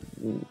like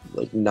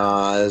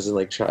Nas and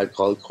like Tribe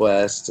Called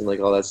Quest and like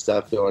all that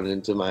stuff going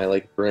into my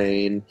like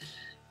brain.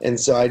 And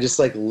so I just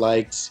like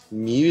liked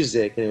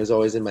music, and it was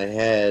always in my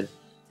head.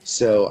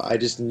 So I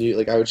just knew,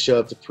 like, I would show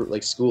up to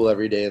like school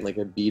every day in like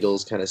a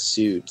Beatles kind of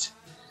suit,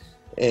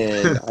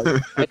 and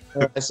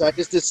so I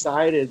just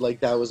decided like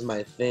that was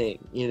my thing,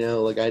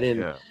 like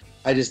yeah.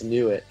 I just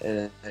knew it,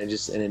 and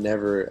it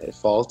never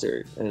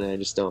faltered, and I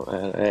just don't.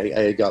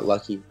 I got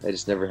lucky. I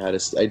just never had a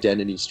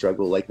identity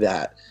struggle like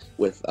that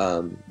with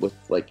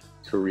like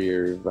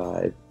career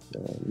vibe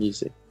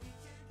music.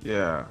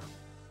 Yeah.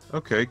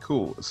 Okay,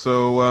 cool.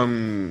 So,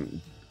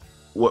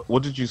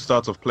 what did you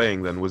start off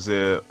playing then? Has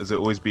it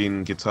always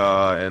been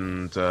guitar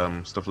and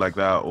stuff like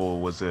that,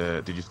 or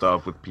did you start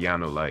off with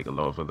piano like a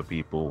lot of other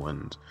people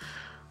and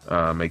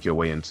make your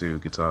way into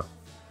guitar?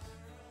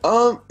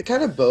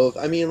 Kind of both.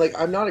 I mean, like,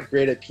 I'm not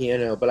great at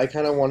piano, but I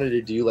kind of wanted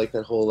to do like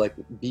that whole like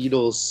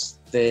Beatles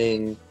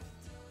thing,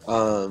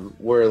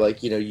 where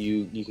like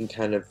you can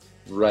kind of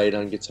write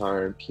on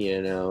guitar and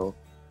piano.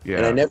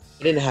 And Yeah. I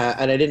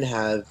didn't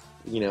have,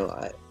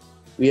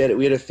 we had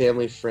a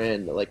family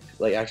friend that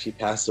like actually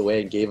passed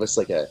away and gave us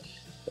like a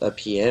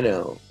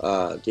piano,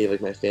 gave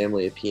like my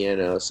family a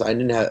piano. So I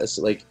didn't have,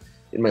 so, like,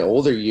 in my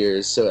older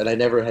years, and I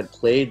never had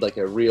played like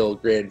a real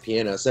grand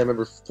piano. So I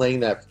remember playing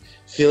that,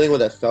 feeling what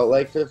that felt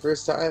like for the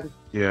first time,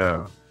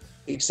 Yeah.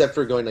 except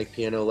for going like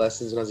piano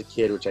lessons when I was a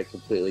kid, which I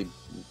completely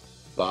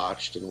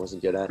botched and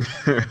wasn't good at.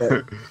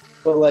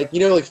 But like, you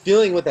know, like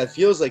feeling what that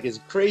feels like is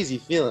a crazy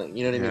feeling.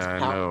 You know what I mean? Yeah,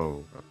 It's I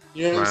know.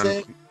 You know what I'm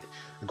saying?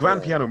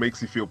 Grand piano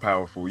makes you feel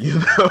powerful, you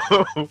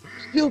know? You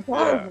feel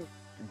powerful.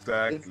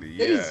 Yeah, exactly.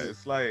 It's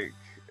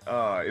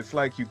It's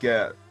like you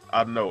get,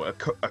 I don't know, a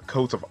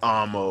coat of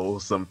armor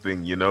or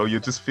something, you know? You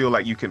just feel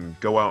like you can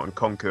go out and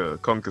conquer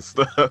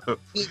stuff.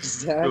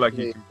 Exactly. Feel like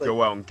you can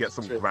go out and get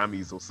some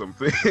Grammys or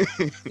something.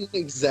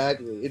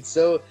 Exactly. It's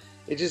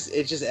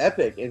just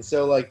epic. And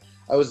so like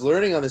I was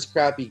learning on this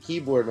crappy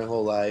keyboard my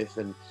whole life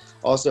and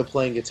also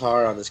playing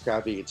guitar on this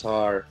crappy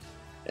guitar.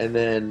 And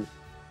then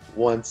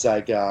once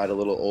I got a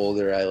little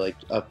older, I like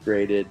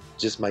upgraded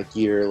just my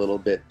gear a little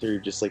bit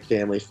through just like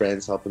family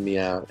friends helping me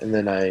out. And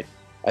then I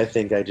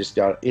think I just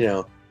got, you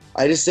know,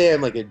 I just say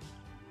I'm like a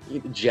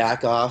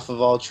jack off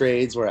of all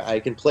trades where I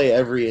can play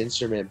every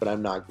instrument, but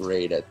I'm not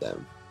great at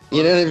them.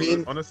 You know what I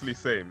mean? Honestly,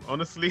 same.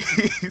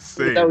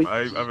 Same.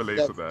 I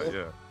relate to that,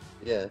 yeah.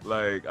 Yeah.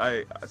 Like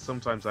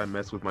sometimes I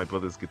mess with my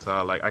brother's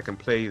guitar. Like I can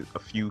play a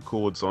few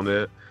chords on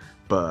it,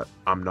 but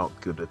I'm not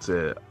good at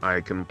it.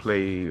 I can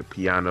play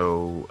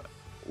piano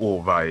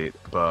all right,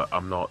 but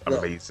I'm not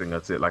amazing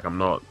at it. Like I'm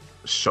not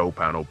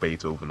Chopin or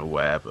Beethoven or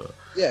whatever.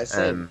 Yeah,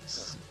 same. And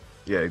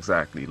yeah,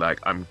 exactly. Like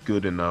I'm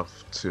good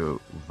enough to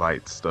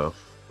write stuff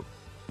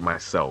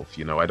myself,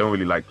 you know. I don't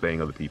really like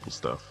playing other people's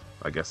stuff,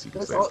 I guess you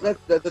could say.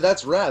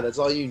 That's rad. That's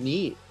all you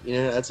need. You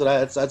know, that's what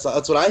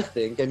I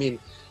think. I mean,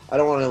 I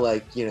don't want to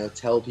like, you know,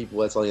 tell people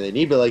that's all they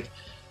need, but like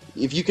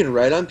if you can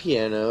write on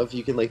piano, if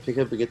you can like pick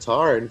up a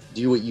guitar and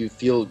do what you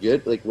feel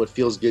good, like what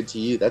feels good to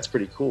you, that's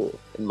pretty cool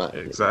in my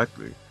opinion.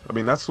 Exactly. I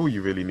mean, that's all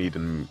you really need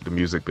in the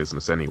music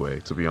business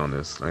anyway, to be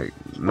honest. Like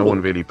no one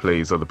really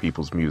plays other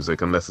people's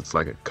music unless it's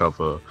like a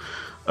cover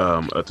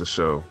at a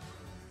show,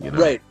 you know.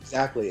 Right,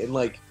 exactly. And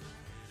like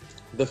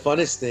the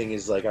funnest thing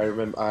is like I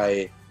remember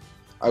I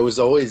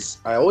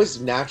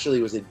always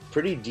naturally was a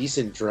pretty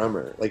decent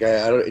drummer. Like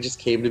it just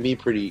came to me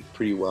pretty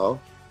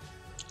well.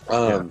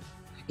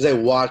 Because I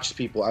watched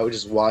people, I would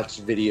just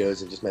watch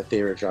videos of just my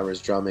favorite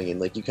drummers drumming, and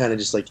like you kind of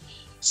just like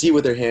see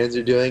what their hands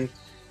are doing.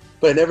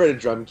 But I never had a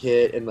drum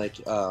kit, and like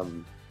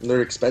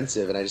they're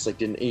expensive, and I just like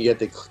didn't. You have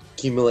to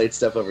accumulate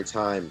stuff over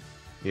time.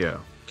 Yeah.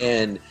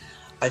 And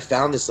I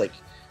found this like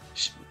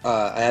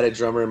I had a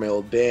drummer in my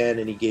old band,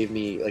 and he gave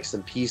me like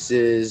some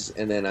pieces,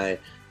 and then I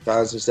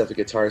found some stuff at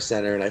Guitar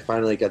Center, and I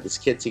finally got this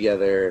kit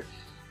together.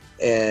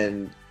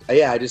 And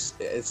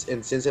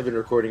and since I've been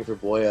recording for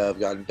Boya, I've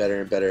gotten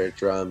better and better at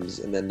drums,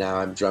 and then now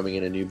I'm drumming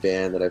in a new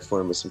band that I've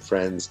formed with some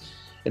friends,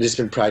 and just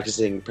been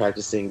practicing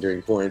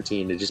during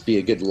quarantine to just be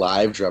a good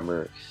live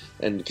drummer.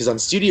 And because on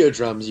studio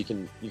drums you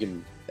can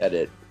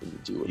edit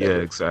and do whatever. Yeah,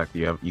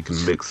 exactly. You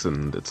can mix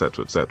and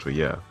etc.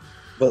 Yeah.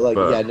 But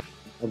I'm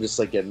just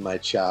like getting my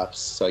chops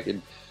so I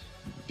can,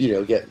 you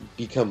know,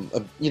 become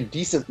a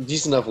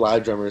decent enough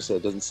live drummer so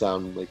it doesn't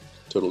sound like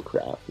total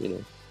crap, you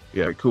know.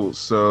 Yeah, cool.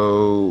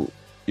 So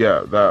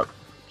yeah, that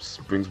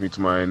brings me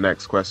to my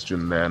next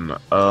question then.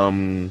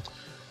 One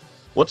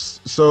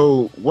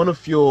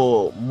of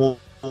your more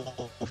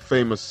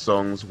famous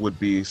songs would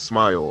be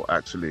 "Smile,"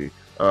 actually,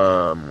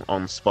 on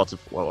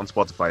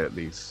Spotify at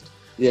least.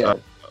 Yeah.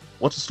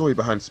 What's the story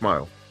behind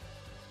 "Smile"?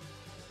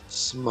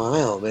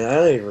 Smile, man, I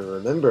don't even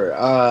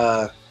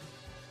remember.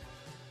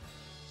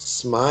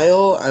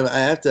 Smile. I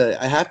have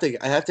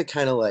to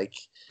kind of like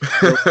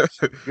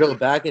go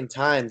back in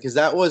time because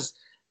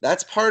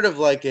that's part of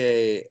like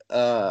a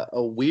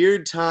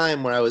weird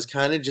time where I was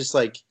kind of just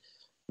like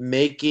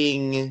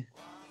making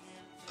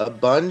a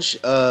bunch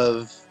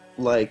of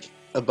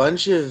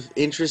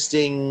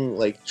interesting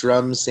like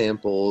drum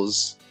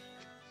samples.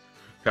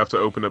 You have to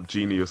open up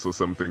Genius or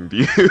something, do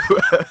you?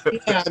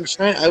 Yeah,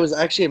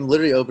 I'm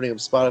literally opening up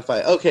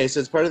Spotify. Okay, so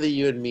it's part of the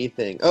You and Me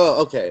thing.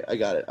 Oh, okay, I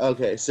got it.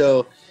 Okay,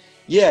 so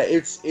yeah,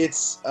 it's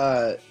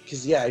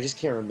because I just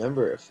can't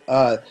remember if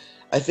I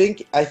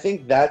think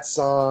that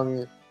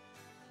song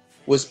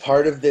was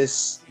part of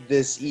this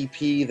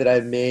EP that I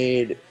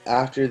made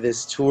after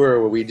this tour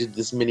where we did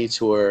this mini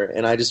tour,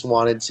 and I just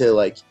wanted to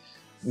like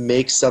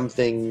make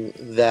something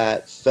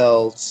that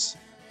felt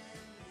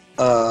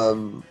a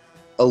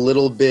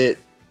little bit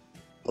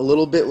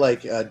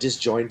like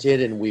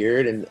disjointed and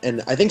weird,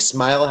 and I think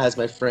Smile has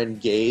my friend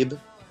Gabe.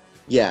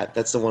 Yeah,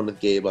 that's the one with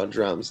Gabe on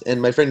drums.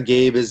 And my friend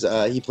Gabe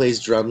he plays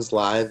drums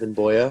live in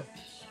Boya,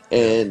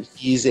 and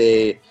he's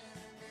a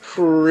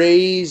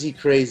crazy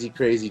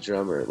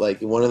drummer.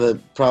 Like one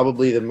of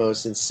probably the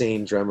most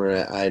insane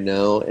drummer I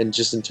know. And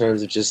just in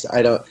terms of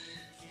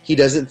he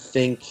doesn't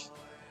think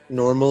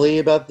normally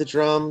about the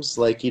drums.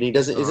 Like he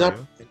doesn't. He's not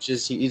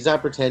pretentious. He's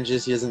not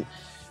pretentious.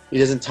 He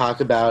doesn't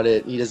talk about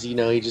it. He does, he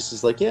just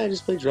is like, yeah, I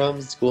just play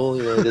drums. It's cool.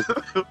 You know,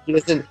 he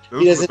doesn't.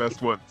 Those are the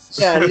best ones.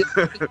 Yeah,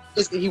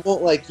 he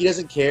won't like. He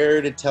doesn't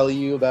care to tell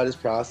you about his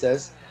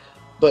process,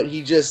 but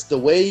the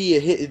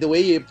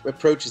way he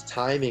approaches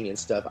timing and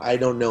stuff. I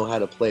don't know how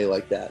to play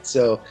like that.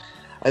 So,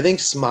 I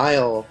think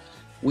Smile,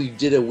 we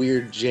did a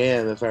weird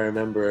jam, if I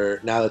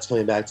remember. Now that's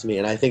coming back to me,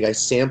 and I think I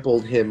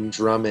sampled him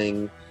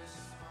drumming.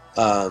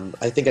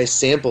 I think I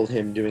sampled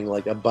him doing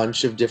like a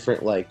bunch of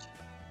different like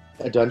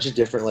a bunch of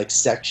different like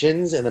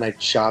sections, and then I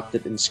chopped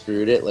it and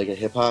screwed it like a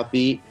hip hop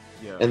beat,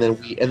 Yeah. and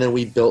then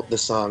we built the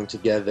song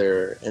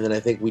together, and then I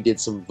think we did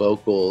some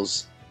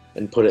vocals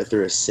and put it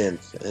through a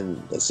synth,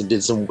 and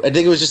did some. I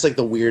think it was just like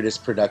the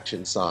weirdest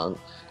production song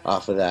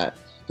off of that,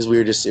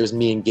 because it was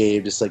me and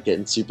Gabe just like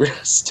getting super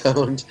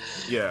stoned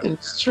Yeah. and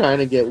just trying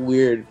to get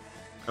weird.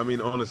 I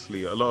mean,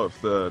 honestly, a lot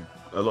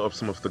of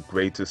some of the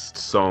greatest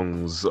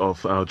songs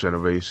of our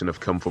generation have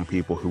come from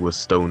people who were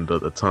stoned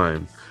at the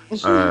time.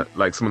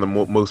 Like some of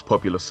the most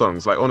popular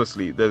songs. Like,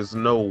 honestly, there's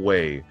no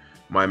way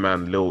my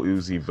man Lil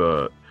Uzi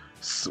Vert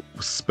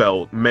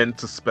meant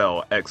to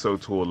spell XO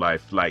Tour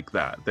Life like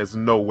that. There's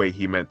no way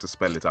he meant to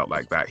spell it out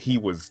like that. He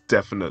was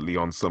definitely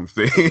on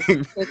something.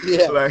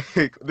 Yeah.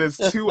 Like, there's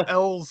 2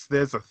 L's,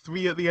 there's a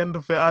 3 at the end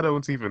of it. I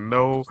don't even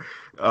know.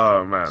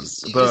 Oh man,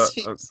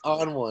 He's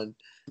on one.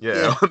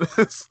 yeah,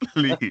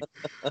 honestly.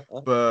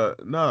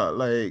 But no,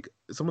 like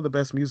some of the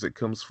best music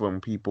comes from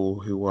people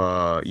who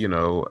are,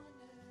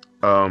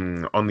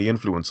 on the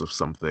influence of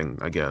something,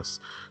 I guess.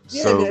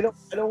 Yeah, So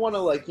I don't want to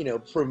like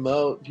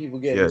promote people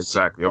getting yeah,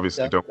 exactly.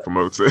 Obviously, fucked up. don't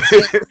promote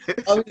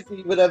it.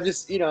 Obviously, but I'm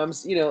just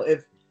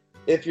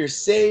if you're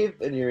safe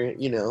and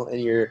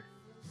you're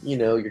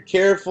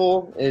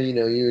careful and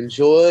you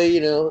enjoy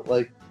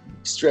like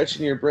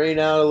stretching your brain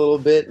out a little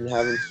bit and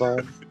having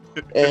fun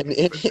and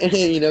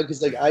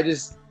because like I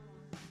just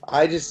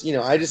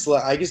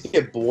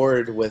get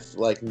bored with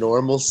like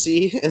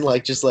normalcy and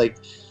like just like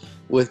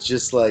with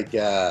just like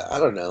I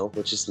don't know,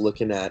 with just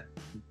looking at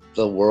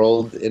the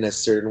world in a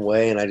certain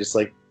way, and I just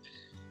like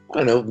I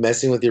don't know,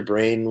 messing with your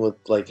brain with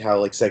like how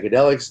like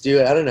psychedelics do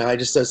it. I don't know.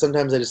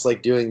 Sometimes I just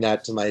like doing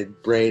that to my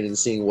brain and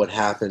seeing what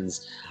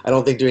happens. I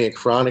don't think doing it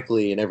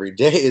chronically and every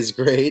day is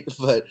great,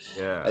 but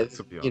Yeah,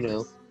 to be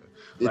honest.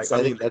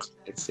 I think that's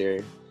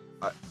necessary.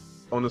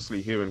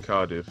 Honestly, here in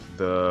Cardiff,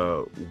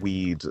 the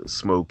weed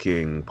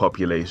smoking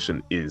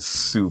population is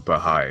super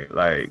high.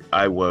 Like,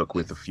 I work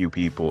with a few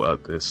people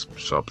at this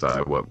shop that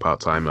I work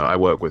part-time at. I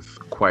work with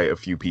quite a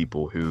few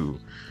people who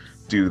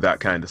do that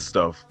kind of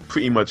stuff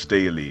pretty much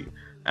daily,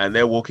 and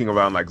they're walking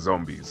around like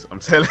zombies. I'm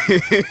telling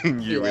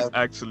you, Yeah. It's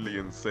actually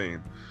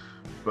insane.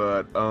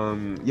 But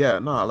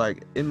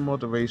like in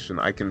moderation,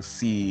 I can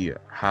see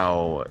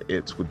how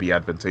it would be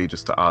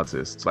advantageous to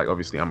artists. Like,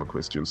 obviously, I'm a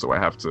Christian, so I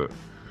have to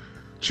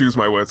choose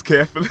my words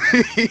carefully.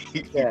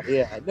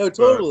 Yeah. No,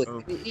 totally.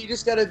 But, You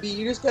just gotta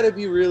be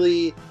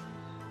really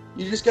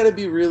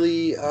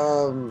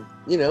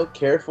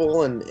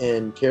careful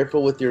and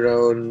careful with your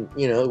own,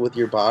 with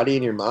your body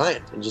and your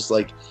mind, and just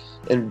like,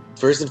 and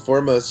first and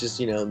foremost, just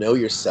know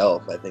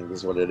yourself. I think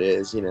is what it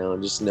is,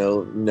 and just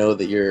know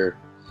that you're,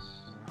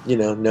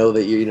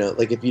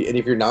 like if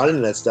you're not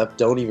into that stuff,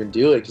 don't even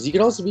do it, because you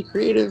can also be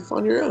creative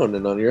on your own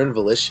and on your own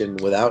volition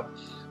without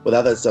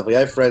that stuff. Like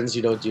I have friends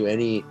who don't do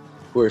any,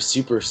 who are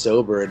super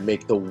sober and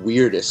make the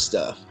weirdest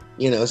stuff.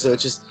 So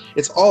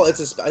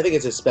I think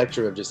it's a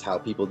spectrum of just how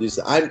people do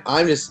stuff.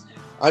 I'm just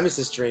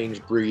a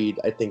strange breed,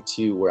 I think,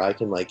 too, where I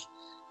can like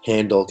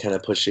handle kind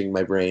of pushing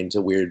my brain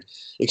to weird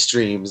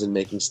extremes and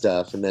making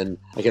stuff, and then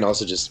I can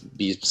also just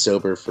be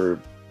sober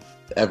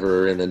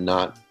forever and then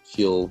not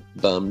feel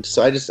bummed.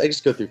 So I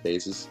just go through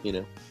phases.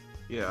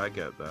 Yeah, I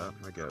get that.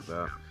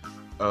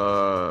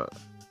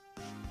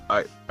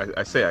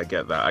 I say I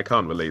get that. I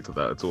can't relate to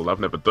that at all. I've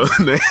never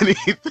done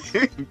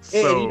anything.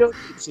 So. And you don't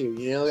need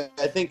to.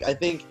 I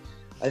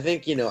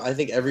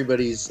think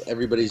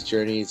everybody's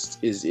journey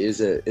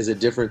is a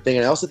different thing.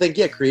 And I also think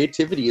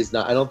creativity is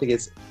not. I don't think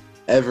it's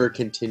ever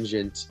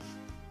contingent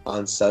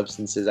on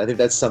substances. I think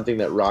that's something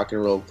that rock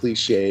and roll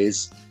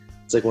cliches.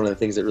 It's like one of the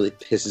things that really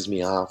pisses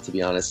me off, to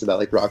be honest, about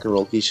like rock and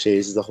roll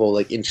cliches, is the whole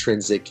like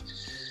intrinsic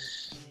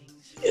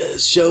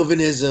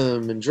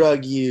chauvinism and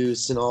drug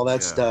use and all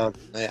that stuff.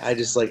 I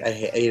just like, I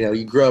hate,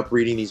 you grow up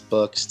reading these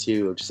books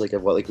too, of just like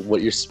of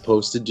what you're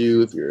supposed to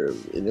do if you're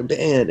in a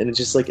band, and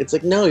it's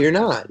like no, you're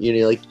not.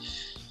 Like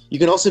you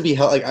can also be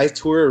like, I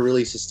tour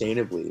really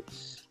sustainably.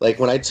 Like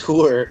when I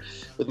tour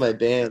with my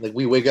band, like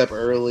we wake up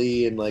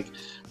early and like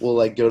we'll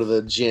like go to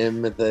the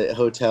gym at the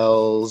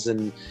hotels,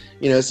 and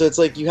so it's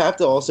like you have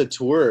to also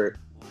tour.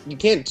 You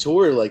can't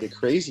tour like a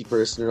crazy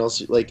person, or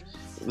else like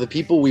the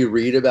people we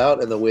read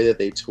about and the way that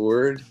they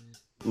toured,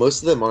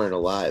 most of them aren't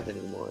alive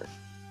anymore.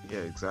 Yeah,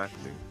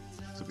 exactly.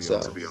 To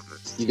be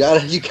honest,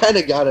 you kind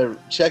of gotta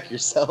check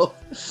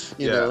yourself.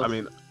 You know? I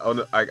mean,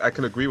 I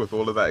can agree with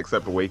all of that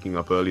except for waking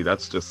up early.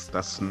 That's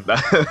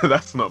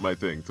not my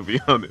thing, to be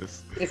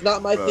honest. It's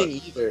not my thing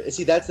either.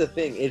 See, that's the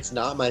thing. It's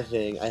not my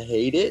thing. I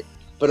hate it.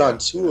 But on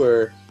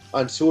tour,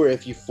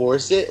 if you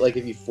force it, like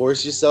if you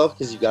force yourself,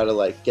 because you gotta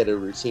like get a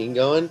routine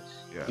going.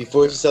 Yeah. If you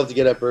force yourself to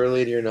get up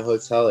early and you're in a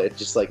hotel, it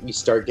just like you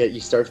start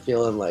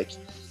feeling like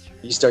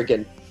you start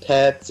getting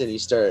pepped, and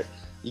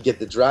you get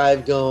the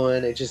drive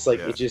going. It's just like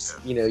you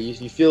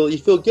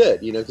feel good,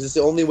 because it's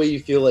the only way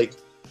you feel like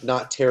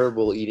not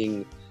terrible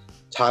eating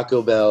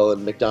Taco Bell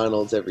and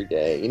McDonald's every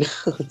day.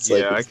 It's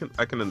I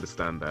can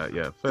understand that.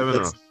 Yeah, fair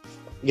enough.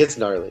 It gets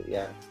gnarly.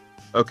 Yeah.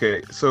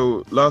 Okay,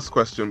 so last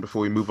question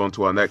before we move on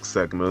to our next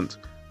segment.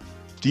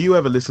 Do you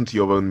ever listen to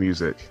your own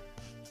music?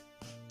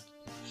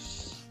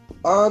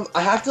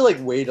 I have to like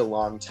wait a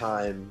long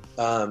time.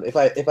 If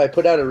I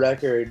put out a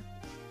record,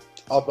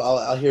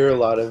 I'll hear a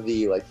lot of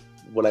the like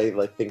what I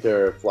like think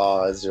are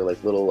flaws or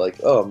like little like,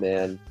 oh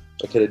man,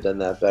 I could have done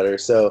that better.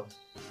 So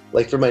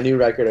like for my new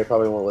record, I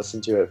probably won't listen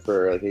to it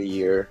for like a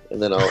year,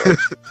 and then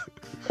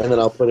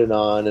I'll put it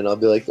on and I'll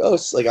be like, oh,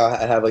 like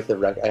I have like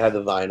I have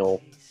the vinyl,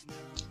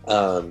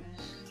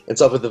 and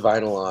so I'll put the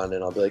vinyl on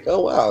and I'll be like,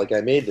 oh wow, like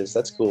I made this,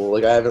 that's cool.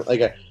 Like I haven't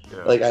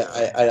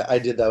I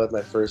did that with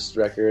my first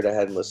record. I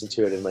hadn't listened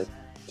to it in like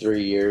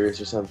 3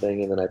 years or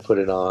something, and then I put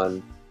it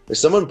on. Or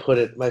someone put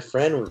it. My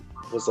friend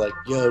was like,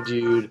 "Yo,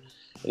 dude,"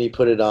 and he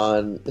put it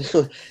on.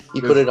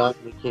 He put it on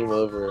when he came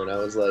over, and I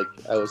was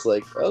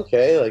like,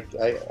 okay, like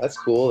that's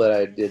cool that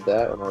I did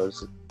that when I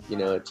was,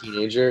 a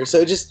teenager.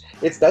 So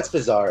that's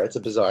bizarre. It's a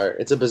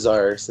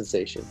bizarre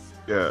sensation.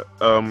 Yeah.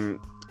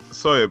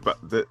 Sorry, but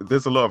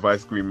there's a lot of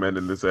ice cream men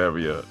in this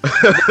area.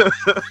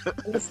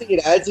 Honestly,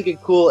 it adds like a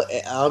cool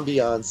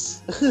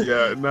ambiance.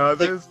 Yeah, no,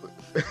 there's.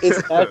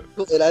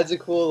 It adds a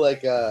cool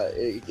like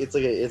it's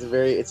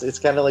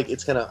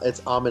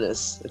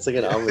ominous. It's like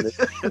an ominous.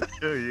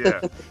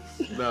 Yeah.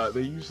 No,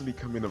 they usually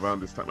come in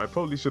around this time. I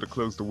probably should have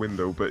closed the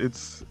window, but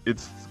it's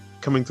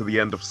coming to the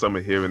end of summer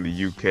here in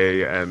the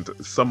UK, and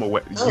summer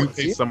weather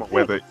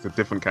is a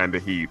different kind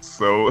of heat.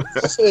 So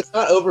also, it's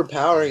not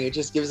overpowering. It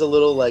just gives a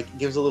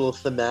little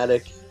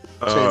thematic.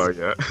 Oh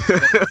yeah,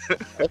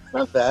 that's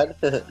not bad.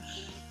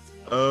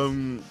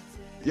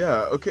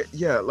 Yeah, okay,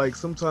 yeah, like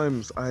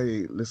sometimes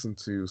I listen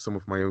to some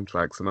of my own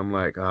tracks and I'm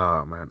like,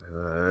 man,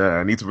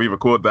 I need to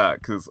re-record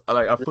that, because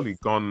I've fully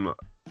gone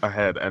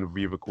ahead and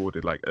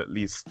re-recorded like at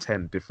least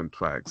 10 different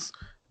tracks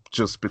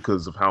just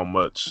because of how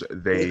much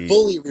they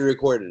fully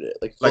re-recorded it,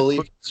 like fully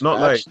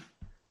not like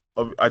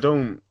I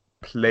don't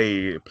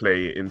play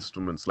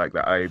instruments like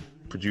that. I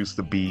produce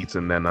the beat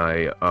and then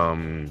I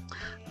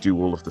do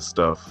all of the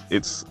stuff.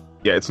 It's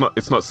not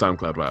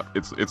SoundCloud rap.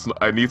 It's not,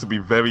 I need to be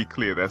very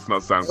clear. That's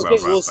not SoundCloud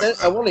rap. Well,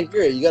 I want to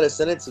hear it. You got to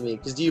send it to me.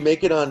 Because do you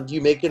make it on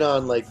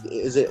like?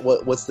 Is it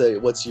what do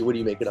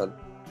you make it on?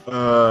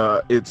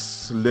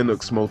 It's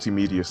Linux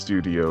Multimedia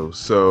Studio.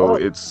 So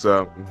it's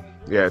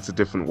it's a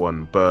different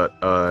one. But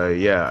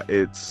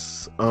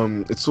it's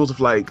sort of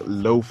like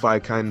lo-fi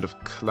kind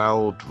of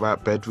cloud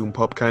rap, bedroom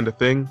pop kind of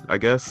thing, I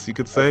guess you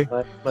could say.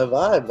 That's my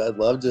vibe. I'd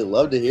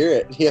love to hear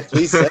it. Yeah,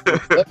 please send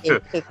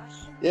it.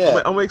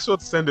 Yeah, I'll make sure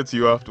to send it to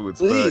you afterwards.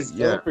 Please,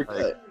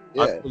 but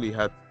I really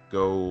had to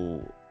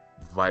go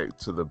right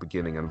to the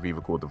beginning and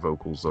re-record the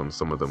vocals on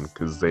some of them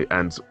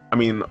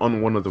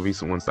on one of the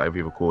recent ones that I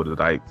re-recorded,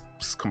 I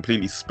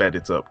completely sped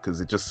it up because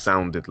it just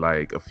sounded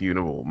like a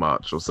funeral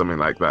march or something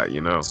like that, So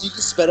you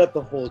just sped up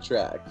the whole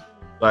track.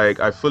 Like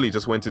I fully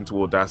just went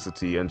into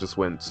Audacity and just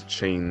went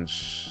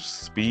change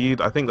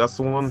speed. I think that's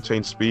the one,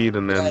 change speed,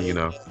 and then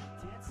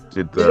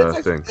did the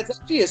thing. That's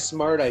actually a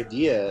smart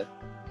idea.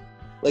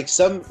 That's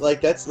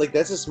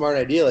a smart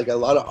idea. Like a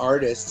lot of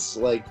artists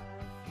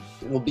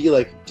will be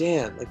like,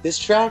 damn, like this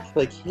track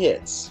like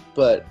hits,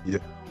 but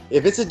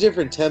if it's a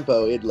different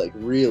tempo, it like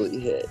really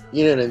hit.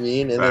 You know what I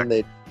mean? And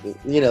then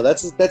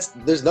that's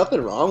there's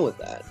nothing wrong with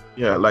that.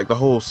 Yeah, like the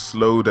whole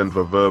slowed and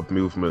reverb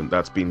movement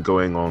that's been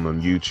going on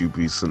YouTube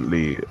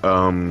recently.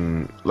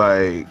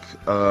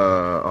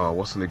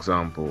 What's an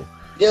example?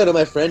 Yeah,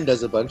 my friend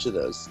does a bunch of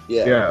those.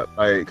 Yeah. Yeah,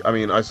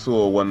 I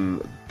saw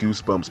one,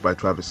 Goosebumps by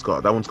Travis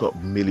Scott. That one's got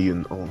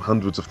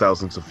hundreds of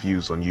thousands of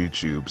views on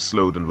YouTube,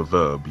 slowed and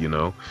reverb,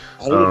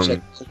 I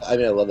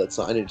love that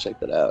song. I need to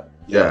check that out.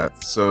 Yeah,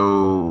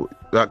 so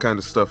that kind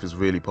of stuff is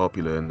really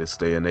popular in this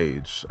day and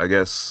age. I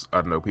guess,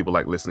 I don't know, people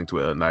like listening to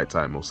it at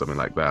nighttime or something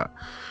like that.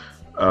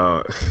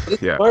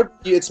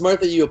 It's smart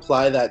that you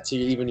apply that to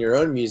even your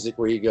own music,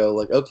 where you go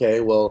like,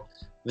 okay, well,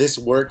 this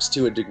works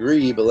to a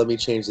degree, but let me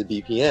change the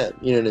BPM.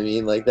 You know what I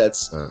mean? Like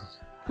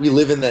we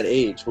live in that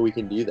age where we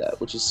can do that,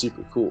 which is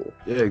super cool.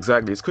 Yeah,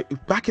 exactly. It's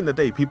back in the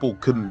day, people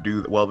couldn't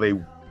do that. Well, they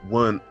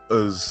weren't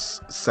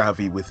as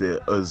savvy with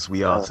it as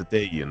we are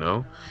today,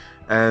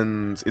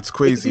 And it's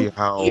crazy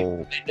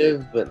how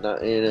but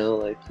not,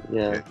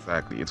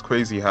 exactly. It's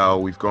crazy how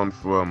we've gone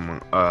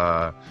from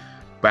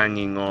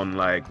banging on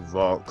like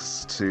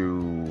rocks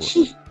to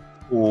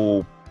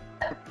all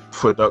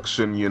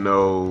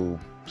production,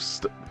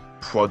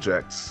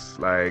 projects,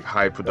 like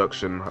high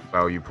production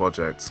value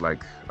projects,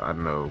 like, I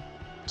don't know,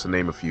 to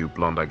name a few,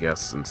 Blonde, I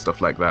guess, and stuff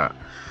like that.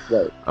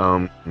 Right.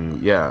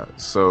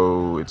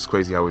 So it's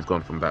crazy how we've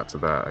gone from that to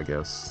that, I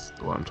guess,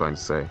 what I'm trying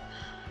to say.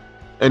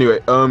 Anyway,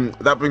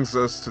 that brings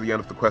us to the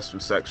end of the question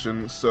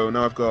section. So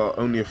now I've got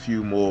only a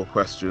few more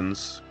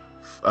questions.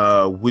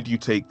 Would you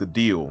take the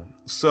deal?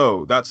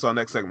 So that's our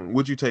next segment.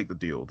 Would you take the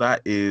deal?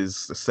 That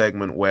is a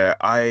segment where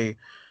I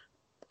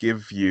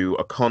give you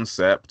a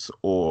concept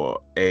or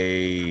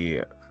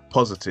a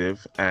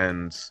positive,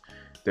 and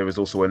there is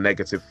also a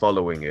negative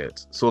following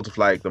it, sort of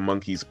like the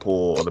monkey's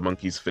paw or the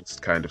monkey's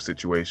fist kind of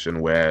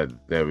situation, where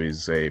there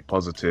is a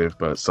positive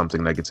but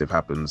something negative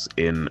happens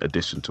in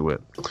addition to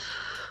it.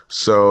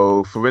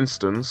 So for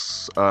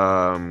instance,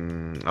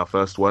 our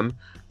first one,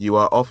 you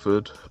are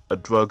offered a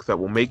drug that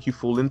will make you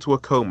fall into a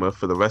coma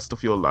for the rest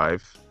of your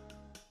life,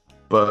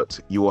 but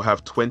you will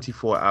have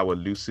 24-hour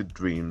lucid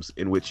dreams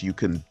in which you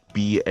can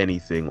be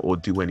anything or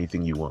do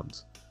anything you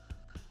want.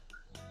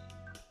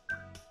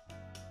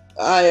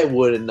 I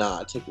would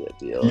not take that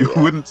deal. You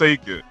yeah. wouldn't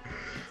take it.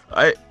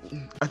 I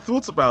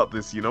thought about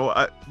this, you know.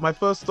 My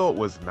first thought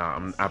was, nah,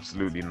 I'm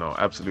absolutely not.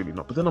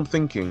 But then I'm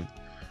thinking,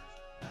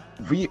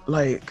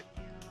 like,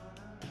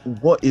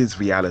 what is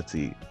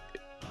reality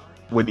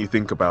when you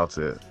think about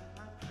it?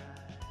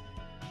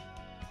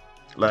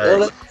 Like,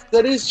 Oh,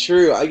 that is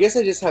true. I guess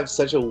I just have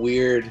such a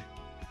weird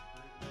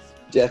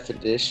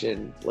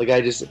definition. Like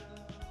I just,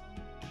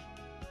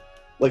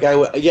 like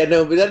yeah,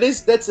 no, but that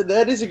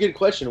is a good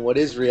question. What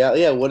is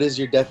reality? Yeah, what is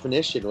your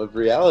definition of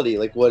reality?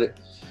 Like, what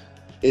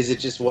is it?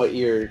 Just what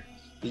you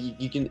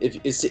can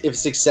if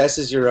success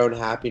is your own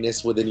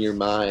happiness within your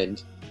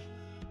mind,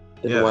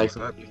 then yeah, why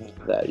exactly. can't you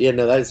have that? Yeah,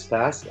 no, that is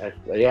fast.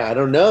 Yeah, I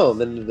don't know.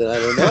 Then I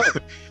don't know.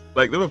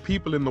 Like, there are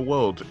people in the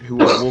world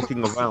who are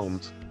walking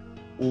around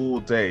all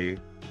day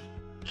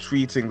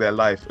treating their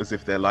life as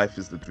if their life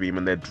is the dream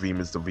and their dream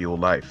is the real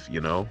life, you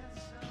know?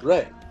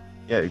 Right.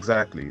 Yeah,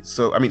 exactly.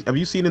 So, I mean, have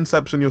you seen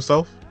Inception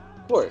yourself?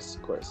 Of course.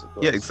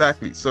 Yeah,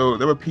 exactly. So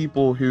there are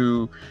people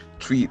who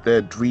treat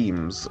their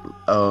dreams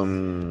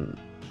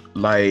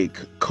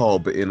like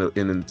Cobb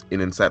in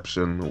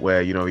Inception,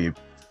 where, you know, he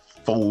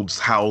folds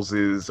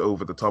houses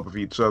over the top of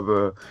each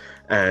other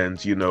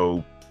and, you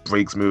know,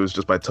 breaks mirrors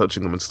just by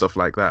touching them and stuff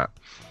like that.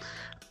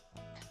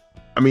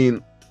 I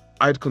mean,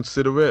 I'd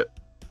consider it.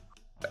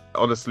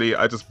 Honestly,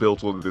 I just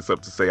built all of this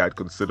up to say I'd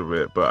consider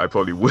it, but I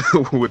probably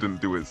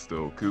wouldn't do it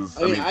still. Because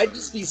I mean, I'd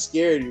just be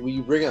scared when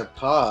you bring up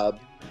Cobb,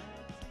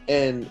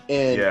 and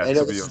Yeah, I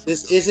know to be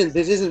this honest.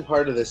 isn't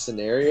part of the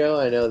scenario.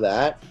 I know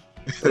that,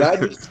 but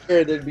I'd be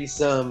scared there'd be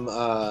some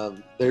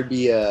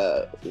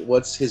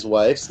what's his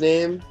wife's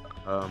name?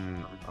 oh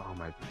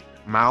my,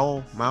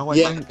 Mal, I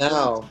Yeah, think.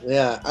 Mal.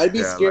 Yeah, I'd be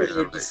Yeah, scared like,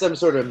 there'd be some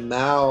sort of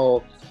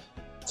Mal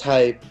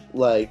type,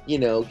 like, you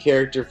know,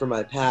 character from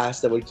my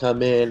past that would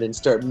come in and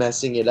start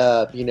messing it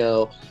up, you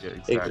know, yeah,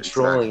 and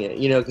controlling it,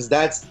 you know, because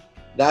that's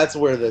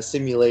where the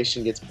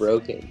simulation gets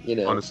broken, you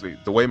know. Honestly,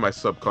 the way my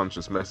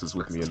subconscious messes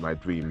with me in my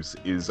dreams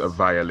is a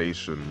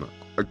violation.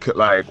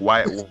 Like,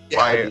 why?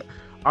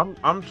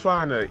 I'm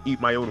trying to eat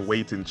my own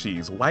weight in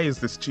cheese. Why is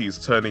this cheese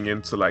turning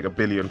into like 1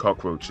 billion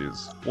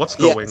cockroaches? What's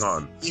going Yes.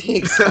 on?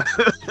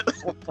 Exactly.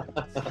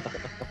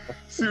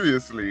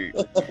 Seriously.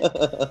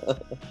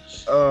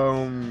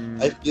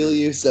 I feel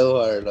you so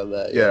hard on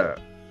that. Yeah.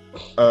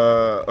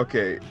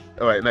 Okay.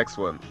 All right. Next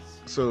one.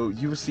 So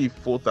you receive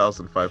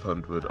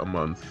 4,500 a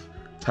month,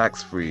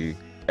 tax-free,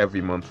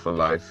 every month for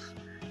life.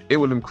 It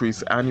will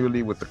increase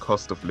annually with the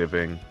cost of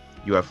living.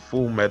 You have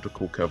full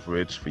medical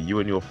coverage for you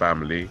and your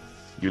family.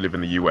 You live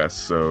in the US,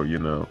 so you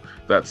know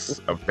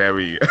that's a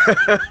very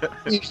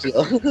Huge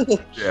deal.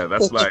 yeah.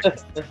 That's like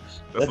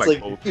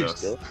gold huge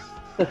dust. deal.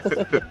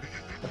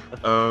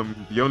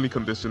 The only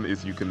condition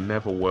is you can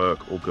never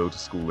work or go to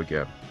school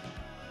again.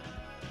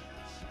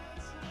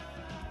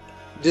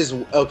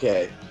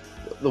 Okay.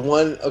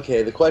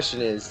 The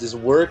question is, does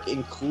work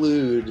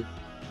include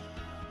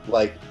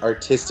like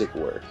artistic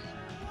work?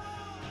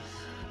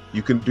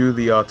 You can do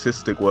the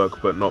artistic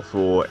work, but not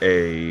for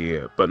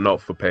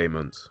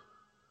payment.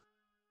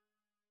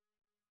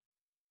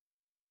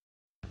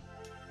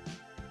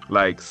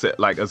 Like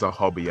as a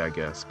hobby, I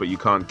guess, but you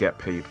can't get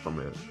paid from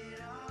it.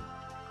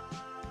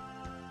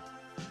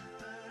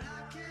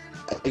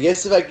 I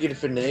guess if I could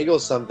finagle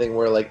something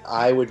where like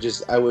I would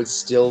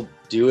still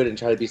do it and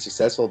try to be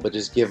successful, but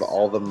just give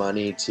all the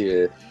money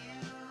to,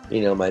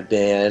 you know, my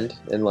band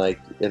and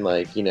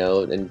you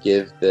know, and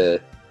give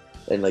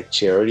and like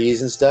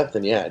charities and stuff,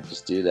 then yeah, I'd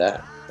just do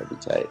that. That'd be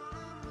tight.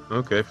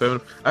 Okay, fair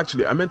enough.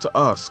 Actually, I meant to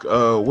ask,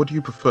 what do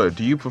you prefer?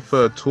 Do you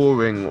prefer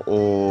touring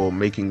or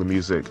making the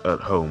music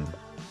at home?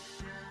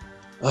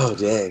 Oh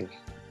dang.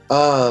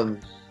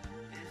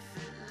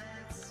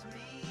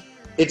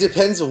 It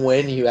depends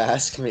when you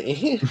ask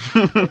me.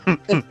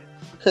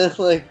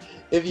 Like,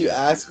 if you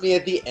ask me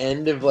at the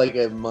end of like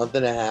a month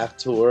and a half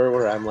tour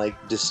where I'm like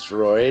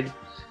destroyed,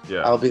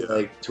 Yeah. I'll be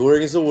like,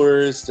 touring is the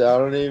worst. I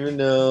don't even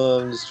know.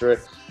 I'm destroyed.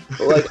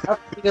 But like,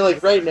 you know,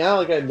 like right now,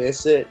 like I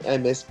miss it. I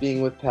miss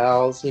being with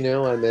pals. You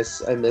know, I miss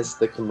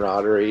the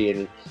camaraderie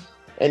and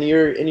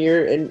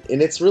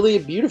it's really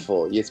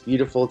beautiful. It's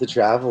beautiful to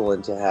travel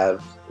and to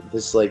have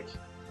this like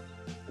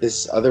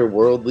this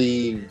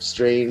otherworldly,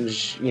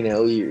 strange. You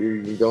know,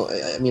 you're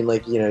going. I mean,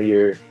 like, you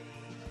know,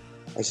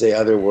 I say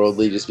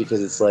otherworldly just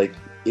because it's like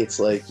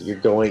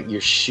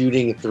you're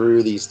shooting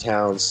through these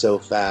towns so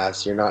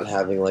fast. You're not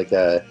having like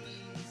a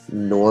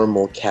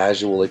normal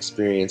casual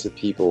experience with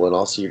people, and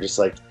also you're just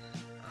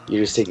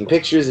taking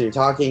pictures and you're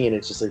talking, and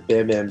it's just like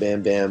bam bam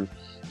bam bam.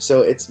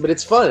 So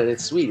it's fun and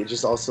it's sweet. It's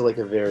just also like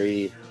a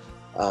very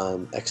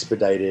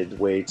expedited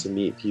way to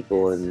meet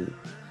people and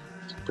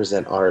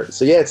present art.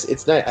 So yeah,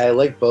 it's nice. I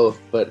like both,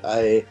 but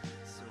I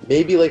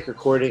maybe like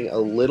recording a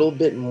little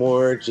bit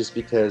more just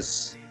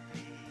because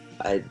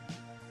I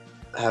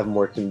have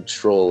more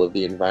control of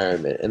the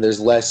environment and there's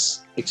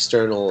less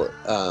external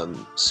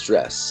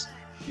stress.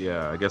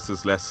 Yeah, I guess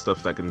there's less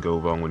stuff that can go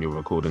wrong when you're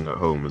recording at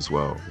home as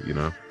well, you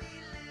know?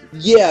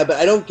 Yeah, but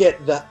I don't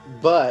get the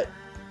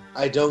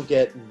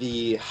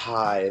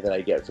high that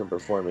I get from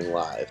performing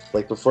live.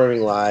 Like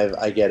performing live,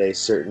 I get a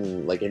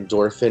certain like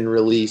endorphin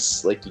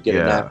release. Like you get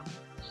a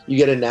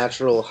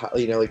natural,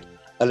 you know, like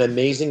an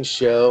amazing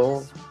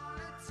show.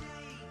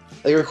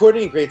 Like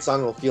recording a great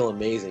song will feel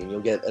amazing.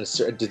 You'll get a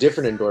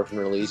different endorphin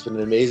release, but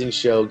an amazing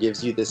show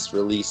gives you this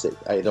release that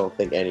I don't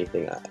think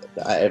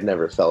I've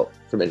never felt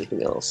from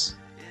anything else.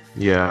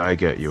 Yeah, I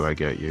get you.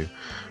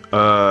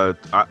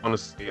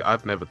 Honestly,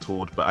 I've never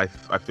toured, but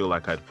I feel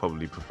like I'd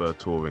probably prefer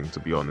touring, to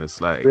be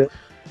honest. Like, Really?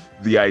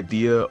 the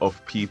idea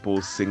of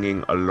people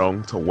singing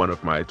along to one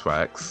of my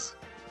tracks,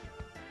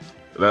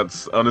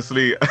 that's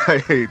honestly,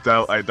 I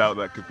doubt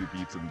that could be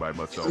beaten by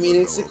myself. I mean,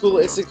 it's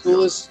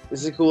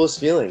the coolest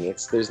feeling.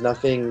 There's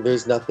nothing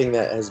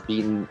that has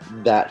beaten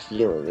that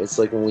feeling. It's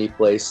like when we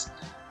play,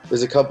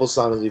 there's a couple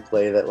songs we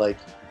play that like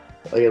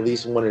at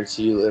least one or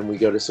two, and we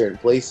go to certain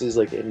places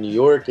like in New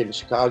York and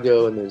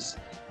Chicago,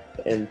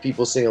 and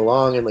people sing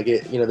along, and like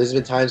there's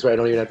been times where I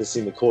don't even have to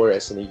sing the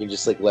chorus, and you can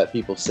just like let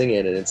people sing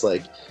it, and it's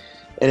like,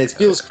 and it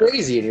feels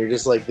crazy, and you're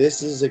just like,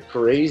 this is a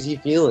crazy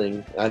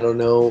feeling. I don't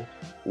know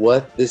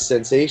what this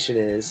sensation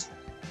is,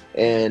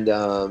 and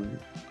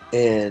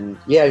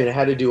yeah, I mean, I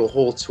had to do a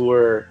whole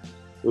tour.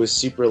 It was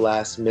super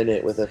last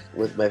minute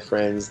with my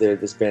friends. They're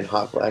this band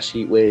Hot Flash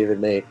Heatwave,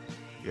 and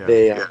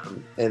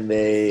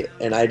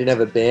and I didn't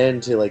have a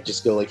band to like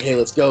just go like, hey,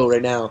 let's go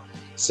right now.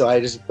 So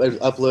I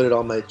uploaded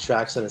all my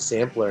tracks on a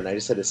sampler, and I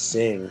just had to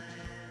sing,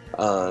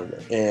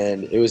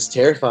 and it was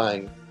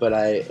terrifying. But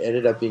I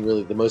ended up being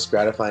really the most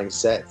gratifying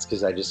sets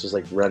because I just was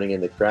like running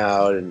in the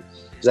crowd, and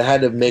because I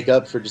had to make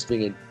up for just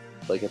being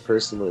a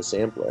person with a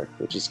sampler,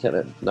 which is kind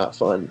of not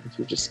fun if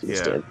you're just gonna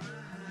stand.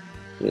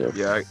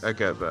 Yeah, I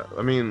get that.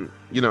 I mean,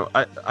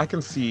 I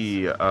can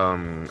see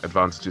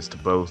advantages to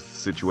both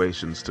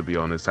situations, to be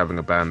honest, having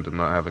a band and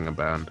not having a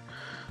band.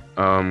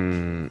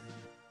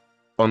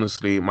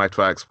 Honestly, my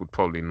tracks would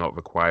probably not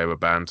require a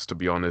band, to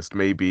be honest.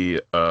 Maybe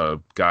a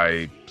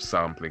guy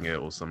sampling it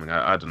or something.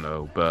 I don't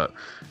know, but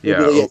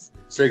yeah, maybe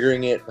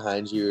triggering it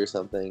behind you or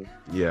something.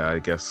 Yeah, I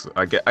guess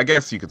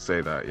you could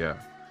say that. Yeah.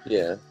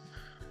 Yeah.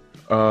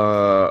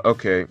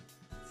 Okay.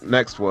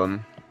 Next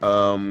one.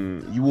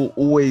 You will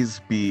always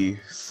be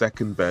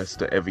second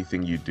best at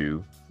everything you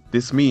do.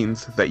 This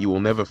means that you will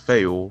never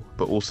fail,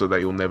 but also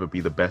that you'll never be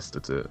the best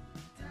at it.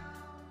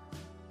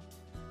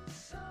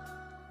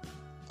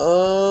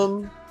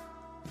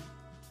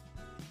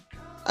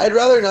 I'd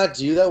rather not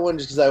do that one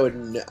just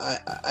because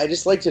I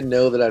just like to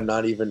know that I'm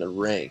not even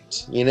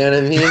ranked. You know what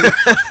I mean?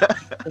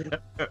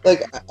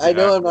 Like, I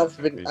know I'm not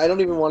even, I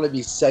don't even want to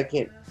be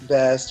second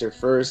best or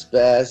first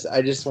best.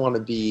 I just want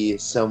to be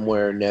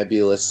somewhere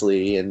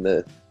nebulously in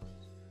the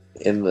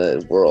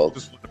world.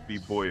 Just want to be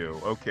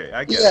Boyo. Okay,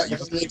 I get it. If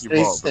that makes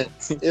any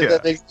sense. If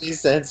that makes any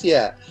sense,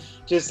 yeah.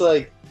 Just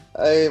like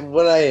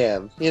what I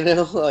am,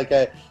 like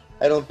I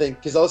don't think,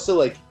 because also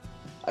like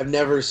I've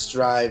never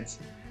strived.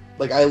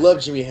 Like, I love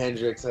Jimi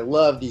Hendrix. I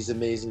love these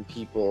amazing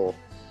people.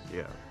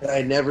 Yeah. But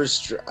I never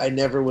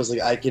was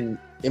like, I can.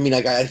 I mean,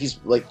 he's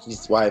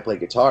why I play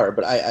guitar.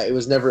 But I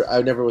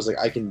never was like,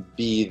 I can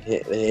be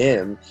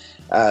him,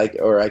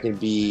 or I can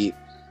be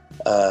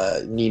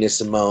Nina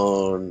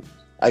Simone.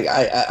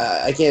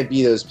 I can't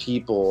be those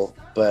people,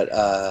 but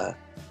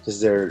because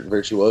they're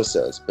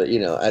virtuosos. But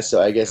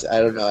so I guess I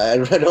don't know. I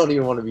don't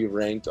even want to be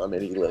ranked on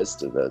any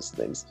list of those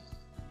things.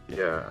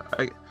 Yeah.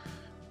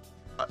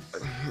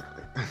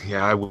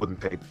 Yeah, I wouldn't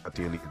take that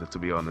deal either, to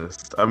be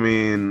honest. I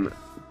mean,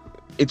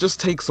 it just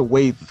takes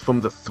away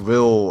from the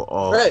thrill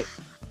of,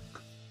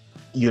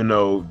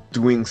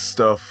 doing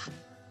stuff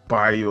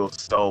by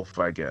yourself,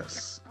 I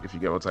guess, if you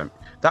get what I mean.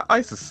 That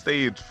ice has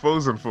stayed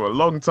frozen for a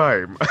long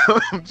time.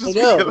 I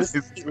know,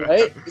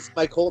 right? It's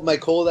my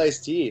cold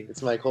iced tea.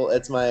 It's my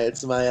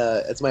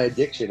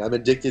addiction. I'm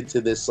addicted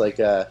to this. Like,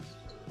 I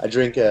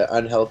drink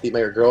unhealthy.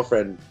 My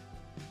girlfriend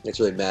gets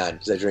really mad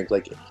because I drink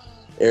like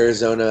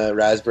Arizona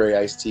raspberry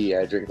iced tea.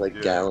 I drink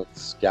like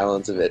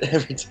gallons of it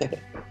every day.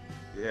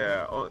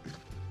 Yeah,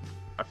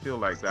 I feel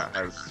like that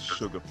has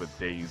sugar for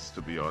days,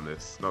 to be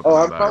honest. Not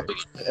I'm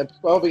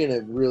probably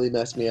gonna really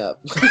mess me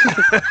up.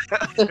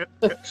 Yeah.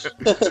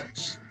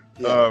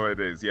 Oh, it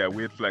is. Yeah,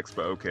 weird flex,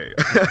 but okay.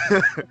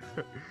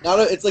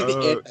 It's like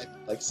the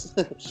anti-flex.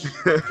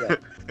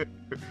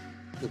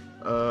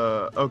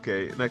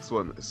 Okay, next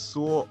one.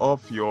 Saw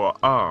off your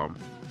arm,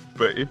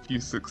 but if you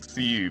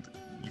succeed,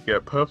 you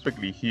get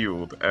perfectly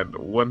healed and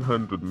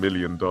 $100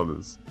 million.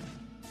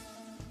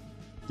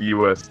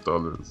 US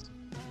dollars.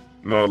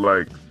 Not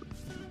like,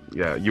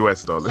 yeah,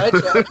 US dollars.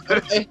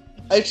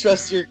 I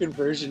trust your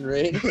conversion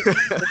rate.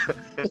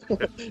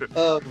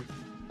 So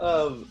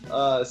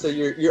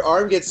your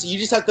arm gets, you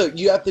have to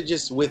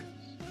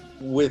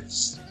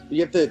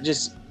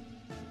just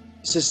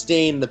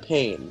sustain the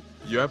pain.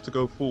 You have to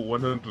go full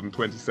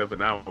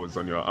 127 hours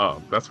on your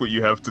arm. That's what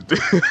you have to do.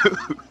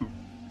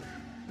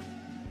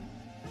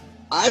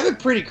 I have a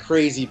pretty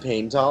crazy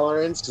pain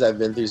tolerance because I've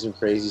been through some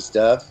crazy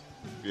stuff.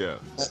 Yeah.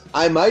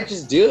 I might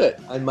just do it.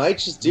 I might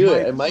just do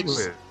it. I might do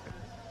just. it.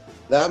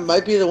 That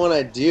might be the one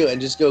I do, and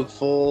just go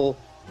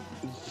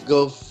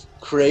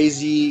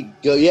crazy.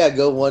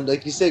 Go one,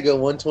 like you said, go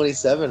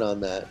 127 on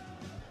that.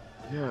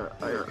 Yeah,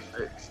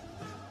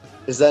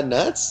 Is that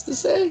nuts to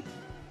say?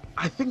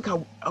 I think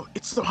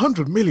it's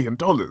 $100 million.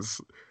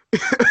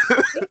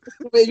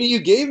 Maybe you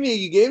gave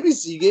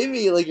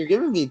me like you're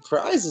giving me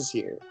prizes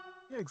here.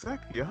 Yeah,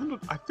 exactly. 100.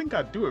 I think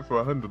I'd do it for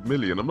 100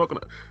 million. I'm not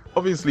gonna.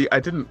 Obviously, I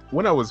didn't.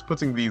 When I was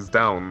putting these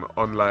down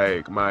on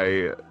like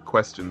my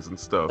questions and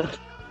stuff,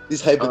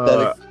 These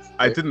hypotheticals.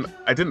 I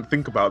didn't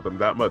think about them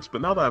that much.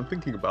 But now that I'm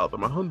thinking about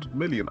them, 100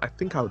 million, I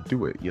think I'll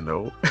do it. You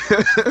know,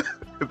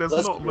 there's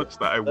That's not cool. much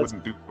that I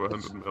wouldn't do for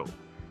 100 mil.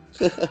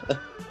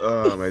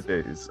 Oh my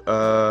days.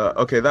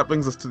 Okay, that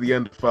brings us to the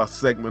end of our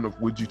segment of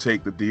Would You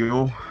Take the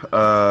Deal?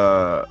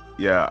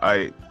 Yeah,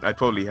 I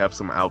probably have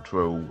some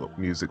outro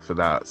music for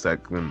that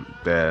segment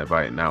there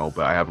right now,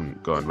 but I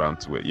haven't gone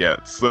around to it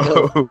yet.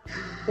 So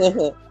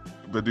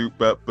but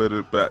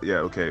yeah,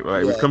 okay,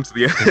 right. We've come to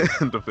the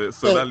end of it.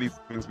 So that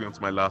brings me on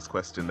to my last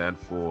question then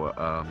for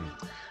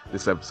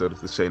this episode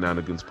of the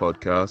Shenanigans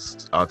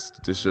podcast, Artist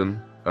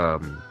Edition,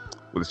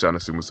 with Shana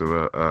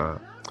Sumusura.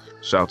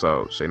 Shout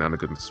out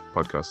Shenanigans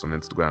podcast on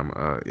Instagram.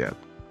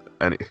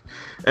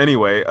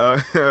 Anyway,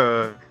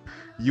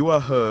 you are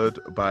heard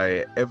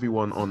by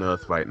everyone on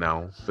Earth right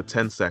now for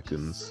 10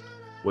 seconds.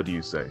 What do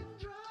you say?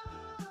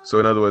 So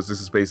in other words,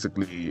 this is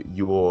basically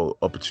your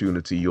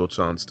opportunity, your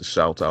chance to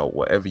shout out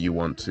whatever you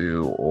want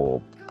to,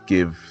 or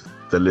give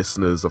the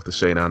listeners of the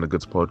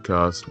Shenanigans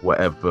podcast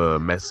whatever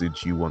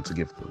message you want to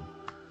give them.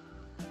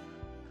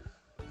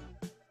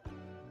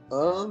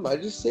 I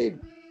just say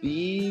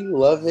be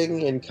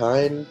loving and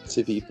kind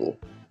to people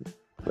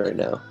right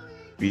now.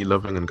 Be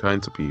loving and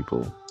kind to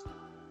people.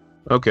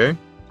 Okay.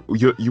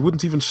 You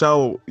wouldn't even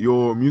shout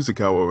your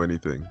music out or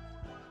anything?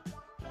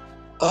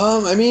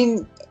 I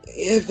mean,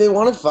 if they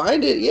want to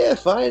find it, yeah,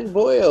 find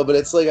Boyo. But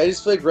it's like, I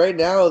just feel like right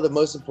now the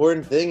most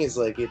important thing is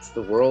like, it's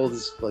the world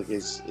is like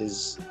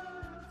is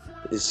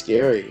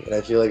scary. And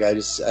I feel like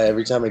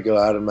every time I go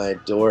out of my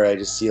door, I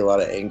just see a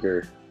lot of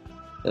anger.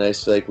 And I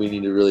just feel like we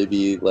need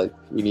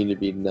to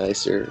be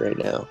nicer right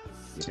now.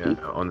 Yeah,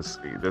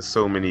 honestly, there's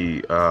so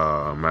many,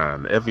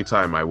 man, every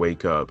time I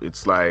wake up,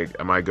 it's like,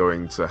 am I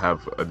going to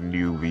have a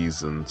new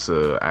reason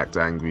to act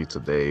angry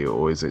today,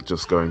 or is it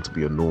just going to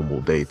be a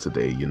normal day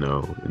today, you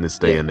know, in this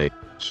day and age?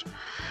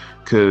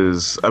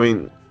 Because, I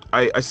mean,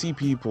 I see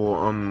people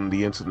on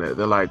the internet,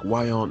 they're like,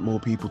 why aren't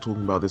more people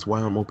talking about this?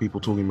 Why aren't more people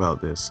talking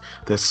about this?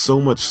 There's so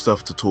much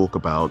stuff to talk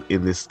about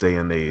in this day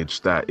and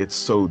age that it's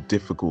so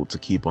difficult to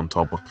keep on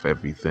top of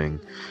everything.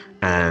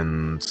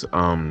 And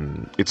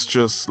it's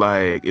just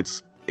like,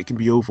 it can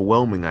be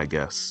overwhelming, I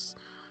guess.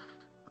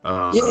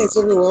 Yeah, it's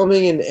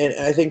overwhelming, and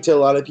I think to a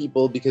lot of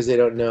people, because they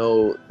don't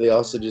know, they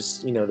also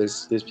just, you know,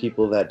 there's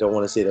people that don't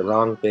want to say the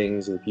wrong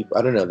things, and people,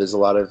 I don't know, there's a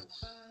lot of,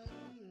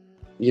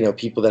 you know,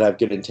 people that have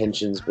good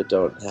intentions but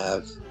don't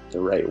have the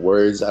right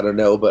words. I don't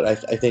know, but I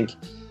think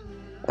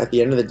at the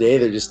end of the day,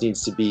 there just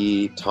needs to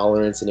be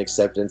tolerance and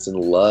acceptance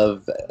and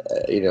love.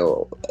 You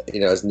know,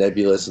 as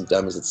nebulous and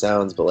dumb as it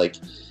sounds, but like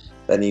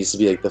that needs to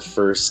be like the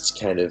first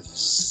kind of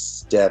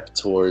step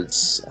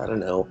towards, I don't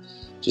know,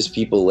 just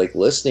people like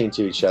listening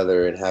to each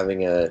other and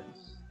having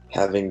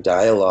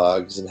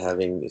dialogues and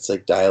it's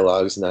like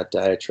dialogues, not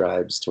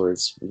diatribes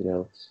towards, you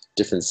know,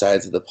 different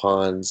sides of the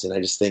ponds. And I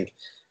just think,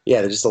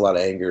 yeah, there's just a lot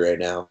of anger right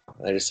now.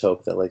 I just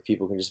hope that like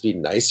people can just be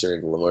nicer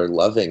and more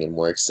loving and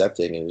more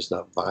accepting, and there's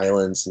not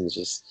violence, and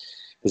just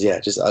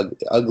because just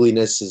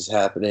ugliness is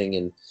happening,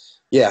 and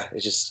yeah,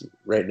 it's just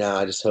right now.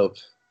 I just hope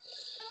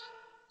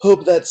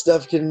that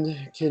stuff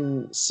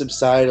can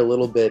subside a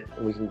little bit,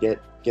 and we can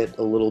get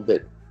a little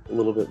bit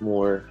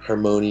more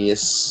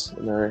harmonious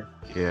in our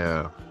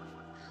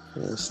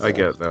I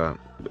get that.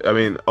 I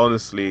mean,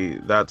 honestly,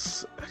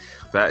 that's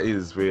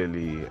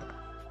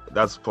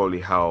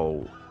probably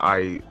how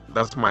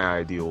that's my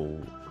ideal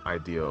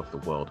idea of the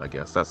world, I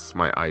guess. That's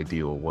my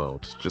ideal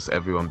world. Just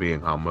everyone being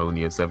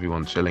harmonious,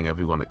 everyone chilling,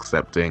 everyone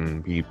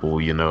accepting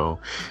people, you know,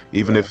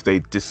 even if they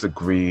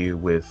disagree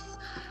with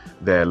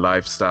their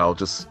lifestyle,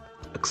 just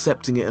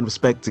accepting it and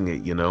respecting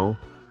it, you know,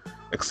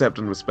 accept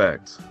and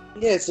respect.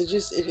 Yeah, so it's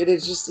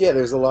just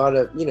there's a lot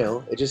of, you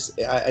know, I just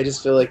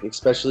feel like,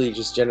 especially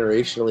just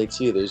generationally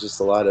too, there's just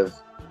a lot of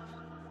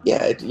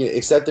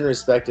accept and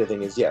respect, I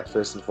think, is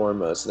first and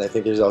foremost. And I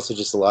think there's also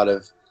just a lot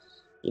of,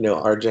 you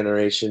know, our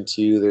generation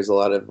too, there's a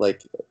lot of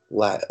like,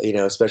 you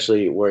know,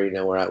 especially where, you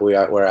know,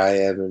 where I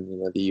am in, you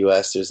know, the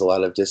US, there's a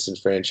lot of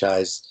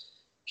disenfranchised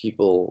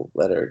people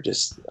that are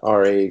just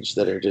our age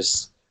that are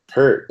just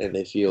hurt, and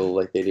they feel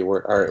like they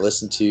aren't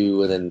listened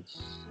to. And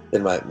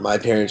then my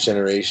parents'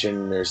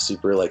 generation are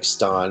super like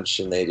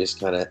staunch, and they just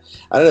kind of,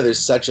 I don't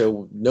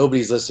know,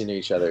 nobody's listening to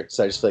each other.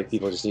 So I just feel like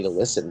people just need to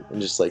listen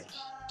and just like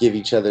give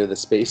each other the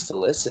space to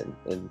listen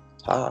and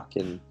talk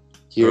and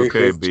hear.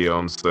 Okay,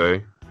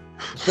 Beyonce.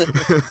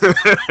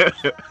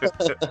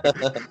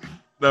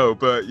 No,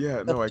 but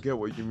I get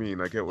what you mean.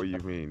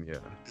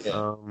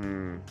 Yeah.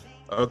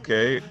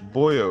 Okay,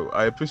 Boyo,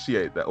 I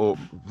appreciate that. Or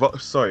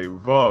sorry,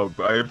 Rob,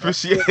 I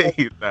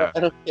appreciate that. I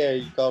don't care.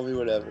 You call me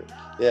whatever.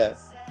 Yeah.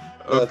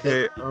 No,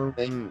 Okay,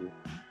 thank you.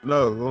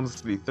 no,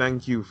 honestly,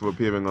 thank you for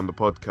appearing on the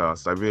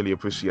podcast. I really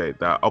appreciate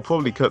that. I'll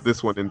probably cut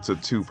this one into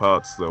 2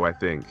 parts, though, I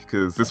think,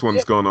 because this Yeah,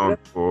 one's gone on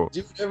for.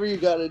 do whatever you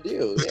gotta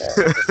do. Yeah.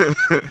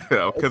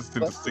 I'll cut It's it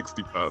into fun.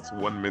 60 parts,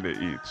 1 minute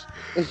each.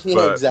 Yeah,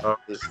 But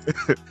exactly.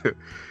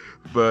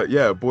 but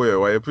yeah,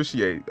 Boyo, I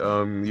appreciate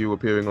you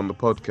appearing on the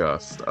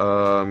podcast.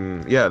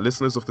 Yeah,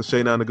 listeners of the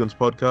Shenanigans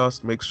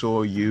podcast, make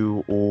sure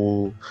you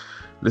all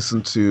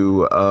listen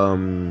to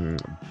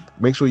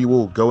make sure you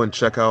all go and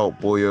check out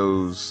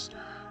Boyo's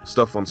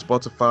stuff on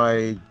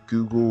Spotify,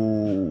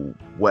 Google,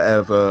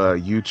 whatever,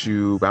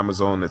 YouTube,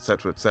 Amazon,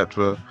 etc.,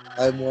 etc.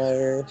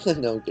 LimeWire.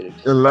 No, I'm kidding.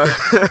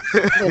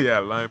 Yeah,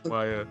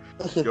 LimeWire.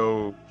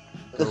 Go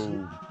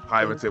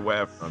pirate it,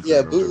 whatever.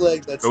 Yeah,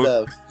 bootleg that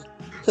Don't- stuff.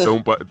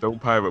 Don't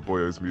pirate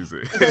Boyo's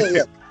music.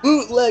 Yeah,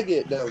 bootleg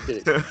it. No, I'm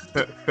kidding.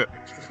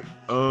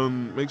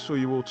 Make sure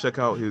you all check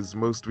out his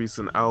most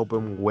recent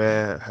album,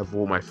 Where Have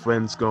All My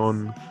Friends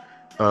Gone?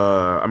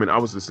 I mean, I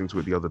was listening to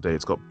it the other day.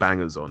 It's got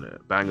bangers on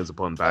it, bangers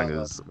upon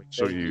bangers. Make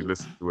sure thank you you.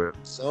 listen to it.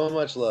 So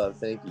much love.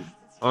 Thank you.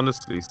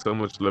 Honestly, so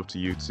much love to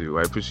you too.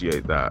 I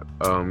appreciate that.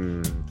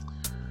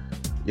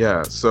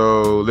 Yeah,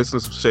 so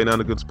listeners of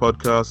Shenanigans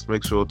podcast,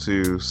 make sure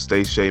to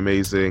stay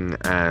Shay-mazing,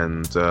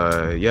 and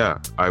yeah,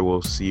 I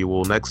will see you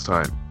all next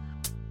time.